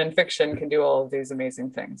women in fiction can do all of these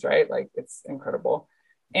amazing things, right? Like, it's incredible.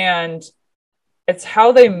 And it's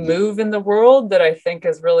how they move in the world that I think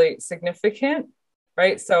is really significant,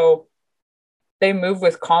 right? So they move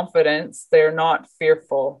with confidence. They're not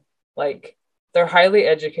fearful. Like, they're highly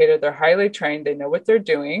educated. They're highly trained. They know what they're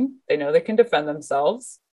doing. They know they can defend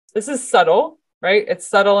themselves. This is subtle, right? It's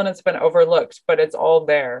subtle and it's been overlooked, but it's all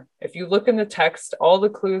there. If you look in the text, all the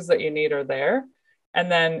clues that you need are there. And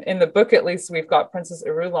then in the book, at least, we've got Princess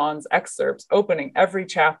Irulan's excerpts opening every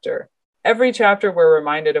chapter. Every chapter, we're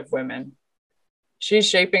reminded of women. She's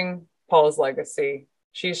shaping Paul's legacy.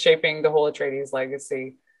 She's shaping the whole Atreides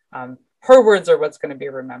legacy. Her words are what's going to be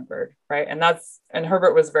remembered, right? And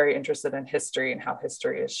Herbert was very interested in history and how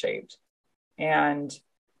history is shaped. And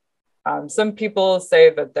some people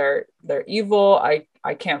say that they're evil.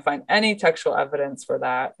 I can't find any textual evidence for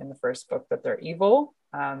that in the first book, that they're evil.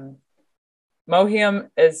 Mohiam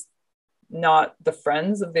is not the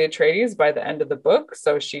friends of the Atreides by the end of the book,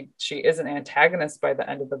 so she is an antagonist by the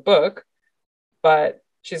end of the book. But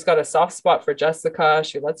she's got a soft spot for Jessica.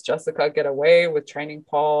 She lets Jessica get away with training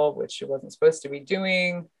Paul, which she wasn't supposed to be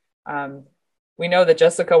doing. We know that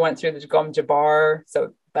Jessica went through the Gom Jabbar,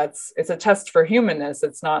 so it's a test for humanness.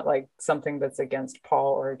 It's not like something that's against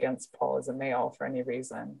Paul or against Paul as a male for any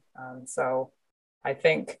reason. So I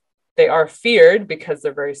think they are feared because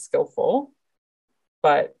they're very skillful,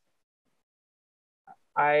 but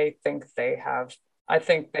I think they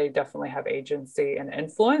definitely have agency and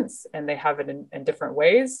influence, and they have it in different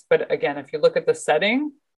ways. But again, if you look at the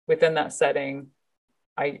setting, within that setting,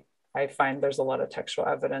 I find there's a lot of textual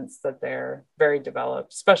evidence that they're very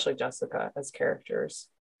developed, especially Jessica, as characters.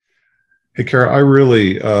 Hey, Kara, I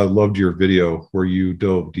really loved your video where you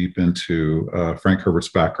dove deep into Frank Herbert's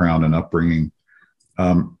background and upbringing.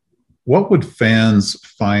 What would fans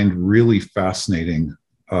find really fascinating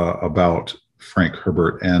about Frank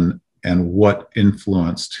Herbert, and what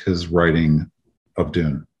influenced his writing of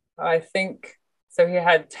Dune? I think So he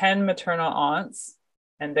had 10 maternal aunts,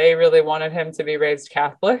 and they really wanted him to be raised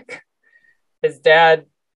Catholic. His dad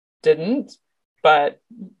didn't, but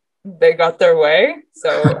they got their way.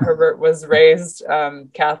 So Herbert was raised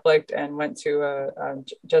Catholic and went to a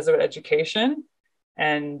Jesuit education.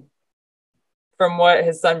 And from what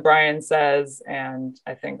his son Brian says, and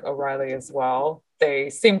I think O'Reilly as well,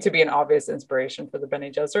 they seem to be an obvious inspiration for the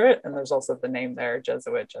Bene Gesserit. And there's also the name there,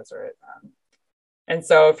 Jesuit. And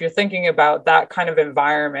so if you're thinking about that kind of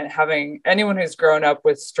environment, having anyone who's grown up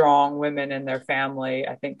with strong women in their family,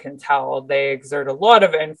 I think can tell they exert a lot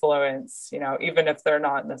of influence, even if they're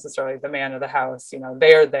not necessarily the man of the house,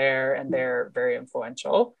 they are there and they're very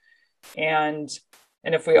influential. And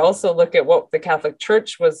if we also look at what the Catholic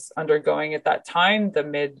Church was undergoing at that time, the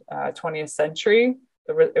mid 20th century,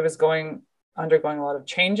 it was undergoing a lot of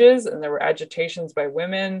changes, and there were agitations by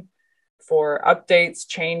women for updates,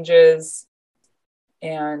 changes.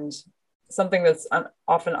 And something that's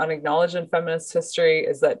often unacknowledged in feminist history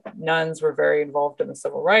is that nuns were very involved in the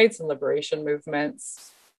civil rights and liberation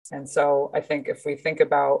movements. And so I think if we think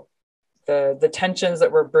about the tensions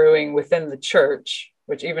that were brewing within the church,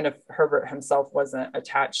 which even if Herbert himself wasn't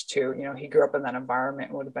attached to, he grew up in that environment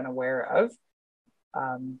and would have been aware of,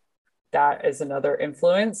 that is another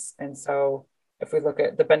influence. And so if we look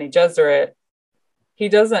at the Bene Gesserit, he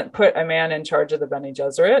doesn't put a man in charge of the Bene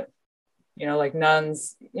Gesserit. Like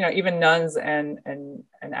nuns, even nuns and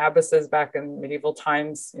abbesses back in medieval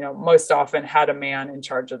times, most often had a man in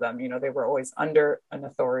charge of them. They were always under an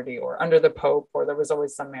authority or under the Pope, or there was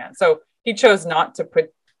always some man. So he chose not to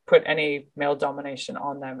put any male domination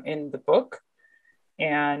on them in the book.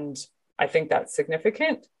 And I think that's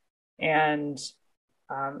significant. And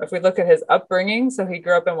if we look at his upbringing, so he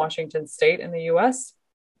grew up in Washington State in the US.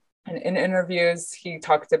 And in interviews, he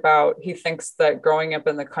talked about, he thinks that growing up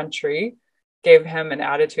in the country gave him an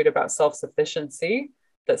attitude about self-sufficiency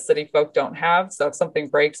that city folk don't have. So if something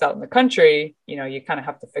breaks out in the country, you kind of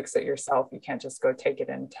have to fix it yourself. You can't just go take it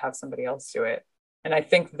in to have somebody else do it. And I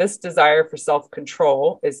think this desire for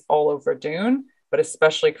self-control is all over Dune, but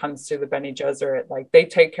especially comes to the Bene Gesserit. Like, they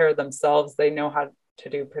take care of themselves. They know how to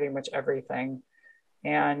do pretty much everything.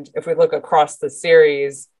 And if we look across the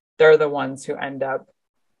series, they're the ones who end up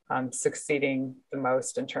succeeding the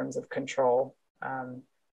most in terms of control,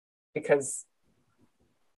 because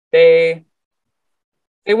they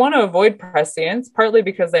want to avoid prescience, partly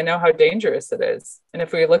because they know how dangerous it is. And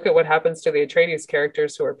if we look at what happens to the Atreides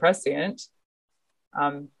characters who are prescient,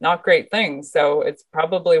 not great things. So it's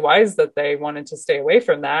probably wise that they wanted to stay away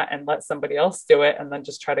from that and let somebody else do it, and then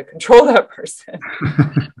just try to control that person.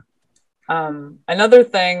 Another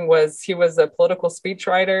thing was, he was a political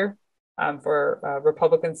speechwriter for a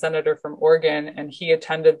Republican senator from Oregon, and he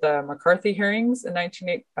attended the McCarthy hearings in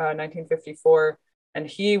 1954. And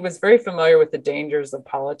he was very familiar with the dangers of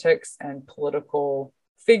politics and political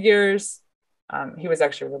figures. He was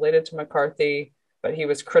actually related to McCarthy, but he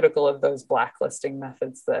was critical of those blacklisting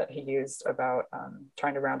methods that he used about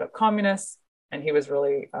trying to round up communists. And he was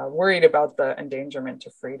really worried about the endangerment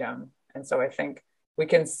to freedom. And so I think we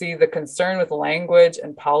can see the concern with language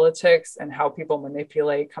and politics and how people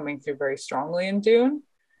manipulate coming through very strongly in Dune.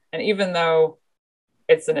 And even though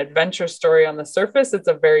it's an adventure story on the surface, it's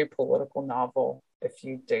a very political novel if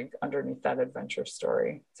you dig underneath that adventure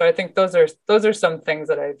story. So I think those are some things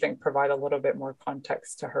that I think provide a little bit more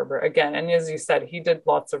context to Herbert. Again, and as you said, he did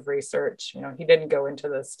lots of research. He didn't go into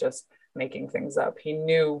this just making things up. He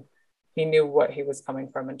knew what he was coming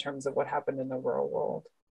from in terms of what happened in the real world.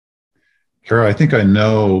 Kara, I think I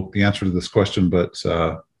know the answer to this question, but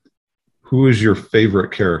who is your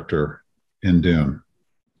favorite character in Dune?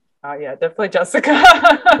 Yeah, definitely Jessica.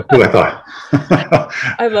 That's what I thought.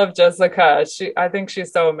 I love Jessica. I think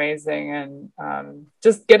she's so amazing. And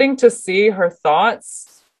just getting to see her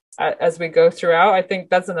thoughts as we go throughout. I think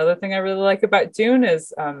that's another thing I really like about Dune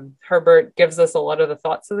is Herbert gives us a lot of the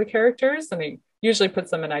thoughts of the characters, and he usually puts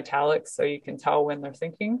them in italics so you can tell when they're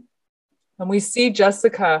thinking. And we see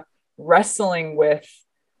Jessica wrestling with,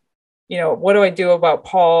 what do I do about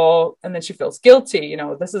Paul? And then she feels guilty.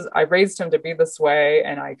 I raised him to be this way,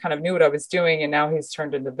 and I kind of knew what I was doing, and now he's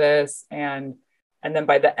turned into this. And then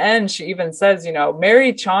by the end, she even says,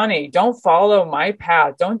 marry Chani, don't follow my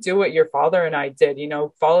path. Don't do what your father and I did,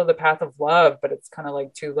 follow the path of love, but it's kind of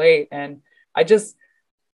like too late. And I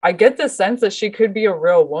get the sense that she could be a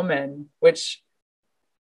real woman, which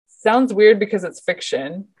sounds weird because it's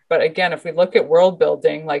fiction. But again, if we look at world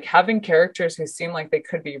building, like having characters who seem like they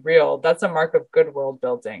could be real, that's a mark of good world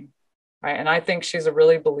building, right? And I think she's a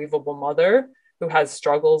really believable mother who has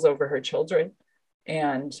struggles over her children.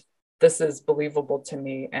 And this is believable to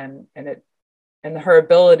me. And and her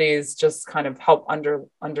abilities just kind of help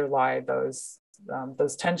underlie those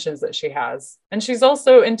tensions that she has. And she's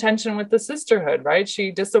also in tension with the sisterhood, right?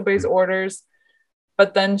 She disobeys orders,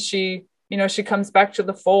 but then she comes back to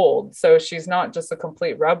the fold. So she's not just a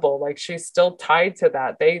complete rebel. Like, she's still tied to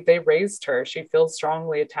that. They raised her. She feels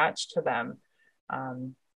strongly attached to them.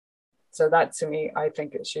 So that, to me, I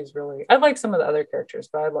think she's really, I like some of the other characters,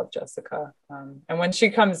 but I love Jessica. And when she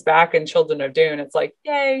comes back in Children of Dune, it's like,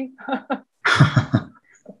 yay.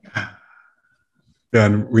 Yeah,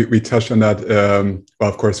 and we touched on that. Well,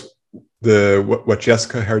 of course, what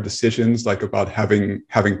Jessica, her decisions, like about having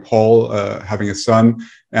Paul, having a son,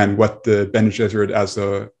 and what the Bene Gesserit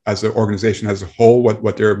as an organization as a whole,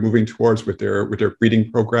 what they're moving towards with their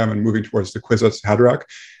breeding program and moving towards the Kwisatz Haderach.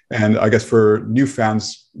 And I guess for new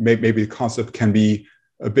fans, maybe the concept can be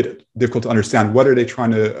a bit difficult to understand. What are they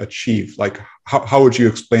trying to achieve? Like, how would you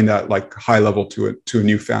explain that, like, high level to a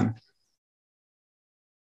new fan?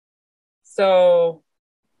 So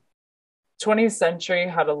 20th century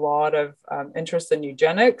had a lot of interest in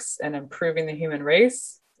eugenics and improving the human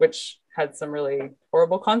race, which had some really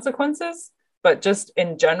horrible consequences. But just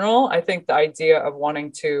in general, I think the idea of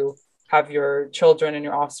wanting to have your children and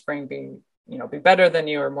your offspring be better than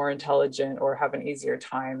you, or more intelligent, or have an easier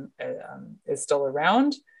time is still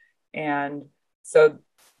around. And so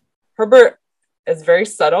Herbert is very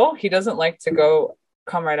subtle. He doesn't like to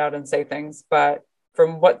come right out and say things, but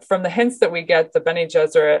from the hints that we get, the Bene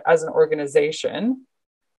Gesserit as an organization,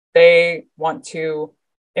 they want to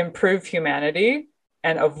improve humanity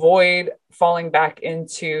and avoid falling back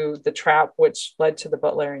into the trap which led to the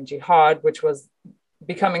Butlerian Jihad, which was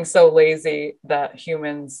becoming so lazy that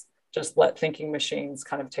humans just let thinking machines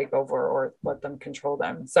kind of take over or let them control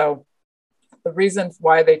them. So the reason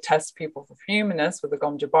why they test people for humanness with the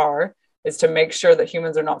Gom Jabbar is to make sure that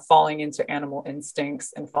humans are not falling into animal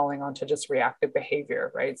instincts and falling onto just reactive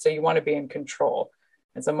behavior, right? So you want to be in control.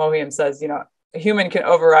 And so Mohiam says, a human can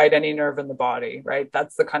override any nerve in the body, right?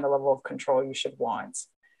 That's the kind of level of control you should want.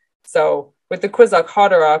 So with the Kwisatz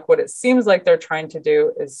Haderach, what it seems like they're trying to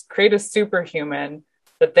do is create a superhuman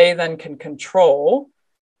that they then can control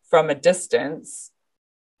from a distance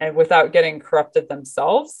and without getting corrupted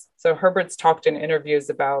themselves. So Herbert's talked in interviews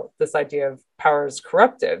about this idea of power is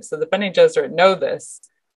corruptive. So the Bene Gesserit know this.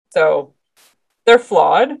 So they're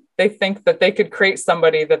flawed. They think that they could create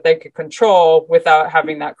somebody that they could control without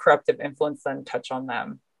having that corruptive influence then touch on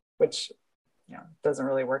them, which doesn't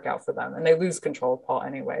really work out for them. And they lose control of Paul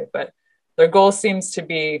anyway. But their goal seems to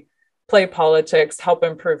be play politics, help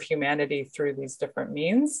improve humanity through these different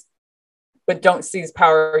means, but don't seize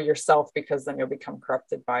power yourself, because then you'll become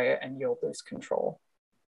corrupted by it and you'll lose control.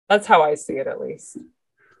 That's how I see it, at least.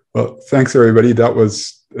 Well, thanks, everybody. That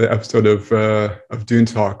was the episode of Dune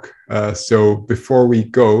Talk. So before we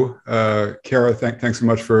go, Kara, thanks so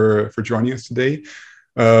much for joining us today.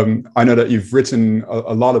 I know that you've written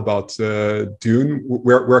a lot about Dune.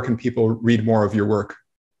 Where can people read more of your work?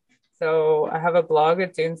 So I have a blog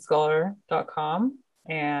at dunescholar.com,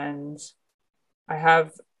 and I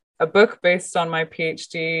have a book based on my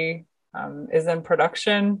PhD is in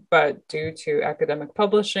production, but due to academic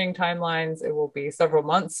publishing timelines, it will be several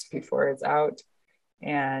months before it's out.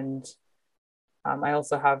 And I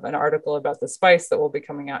also have an article about the spice that will be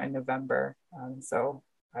coming out in November. So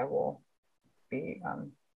I will be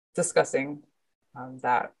discussing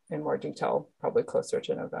that in more detail, probably closer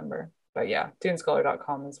to November. But yeah,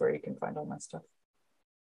 dunescholar.com is where you can find all my stuff.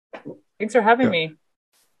 Thanks for having me.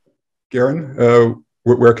 Garen,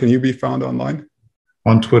 where can you be found online?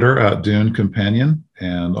 On Twitter at Dune Companion,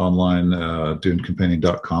 and online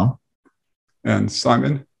dunecompanion.com. And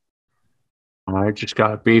Simon? I just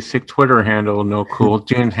got a basic Twitter handle, no cool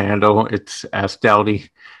Dune handle. It's Ask Dowdy.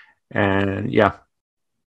 And yeah,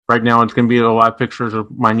 right now it's going to be a lot of pictures of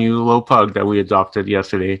my new little pug that we adopted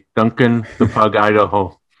yesterday, Duncan the Pug,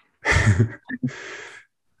 Idaho.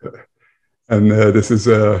 And this is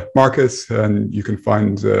Marcus, and you can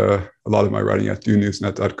find a lot of my writing at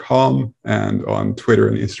dunenewsnet.com and on Twitter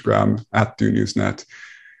and Instagram at dunenewsnet.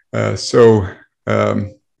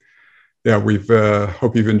 Yeah, we've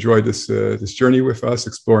hope you've enjoyed this journey with us,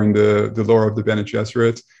 exploring the lore of the Bene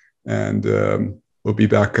Gesserit, and we'll be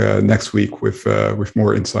back next week with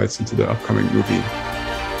more insights into the upcoming movie.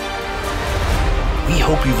 We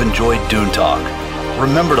hope you've enjoyed Dune Talk.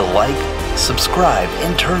 Remember to like, subscribe,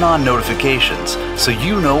 and turn on notifications so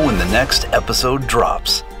you know when the next episode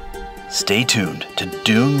drops. Stay tuned to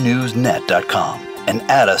DuneNewsNet.com and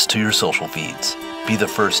add us to your social feeds. Be the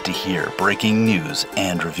first to hear breaking news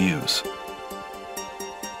and reviews.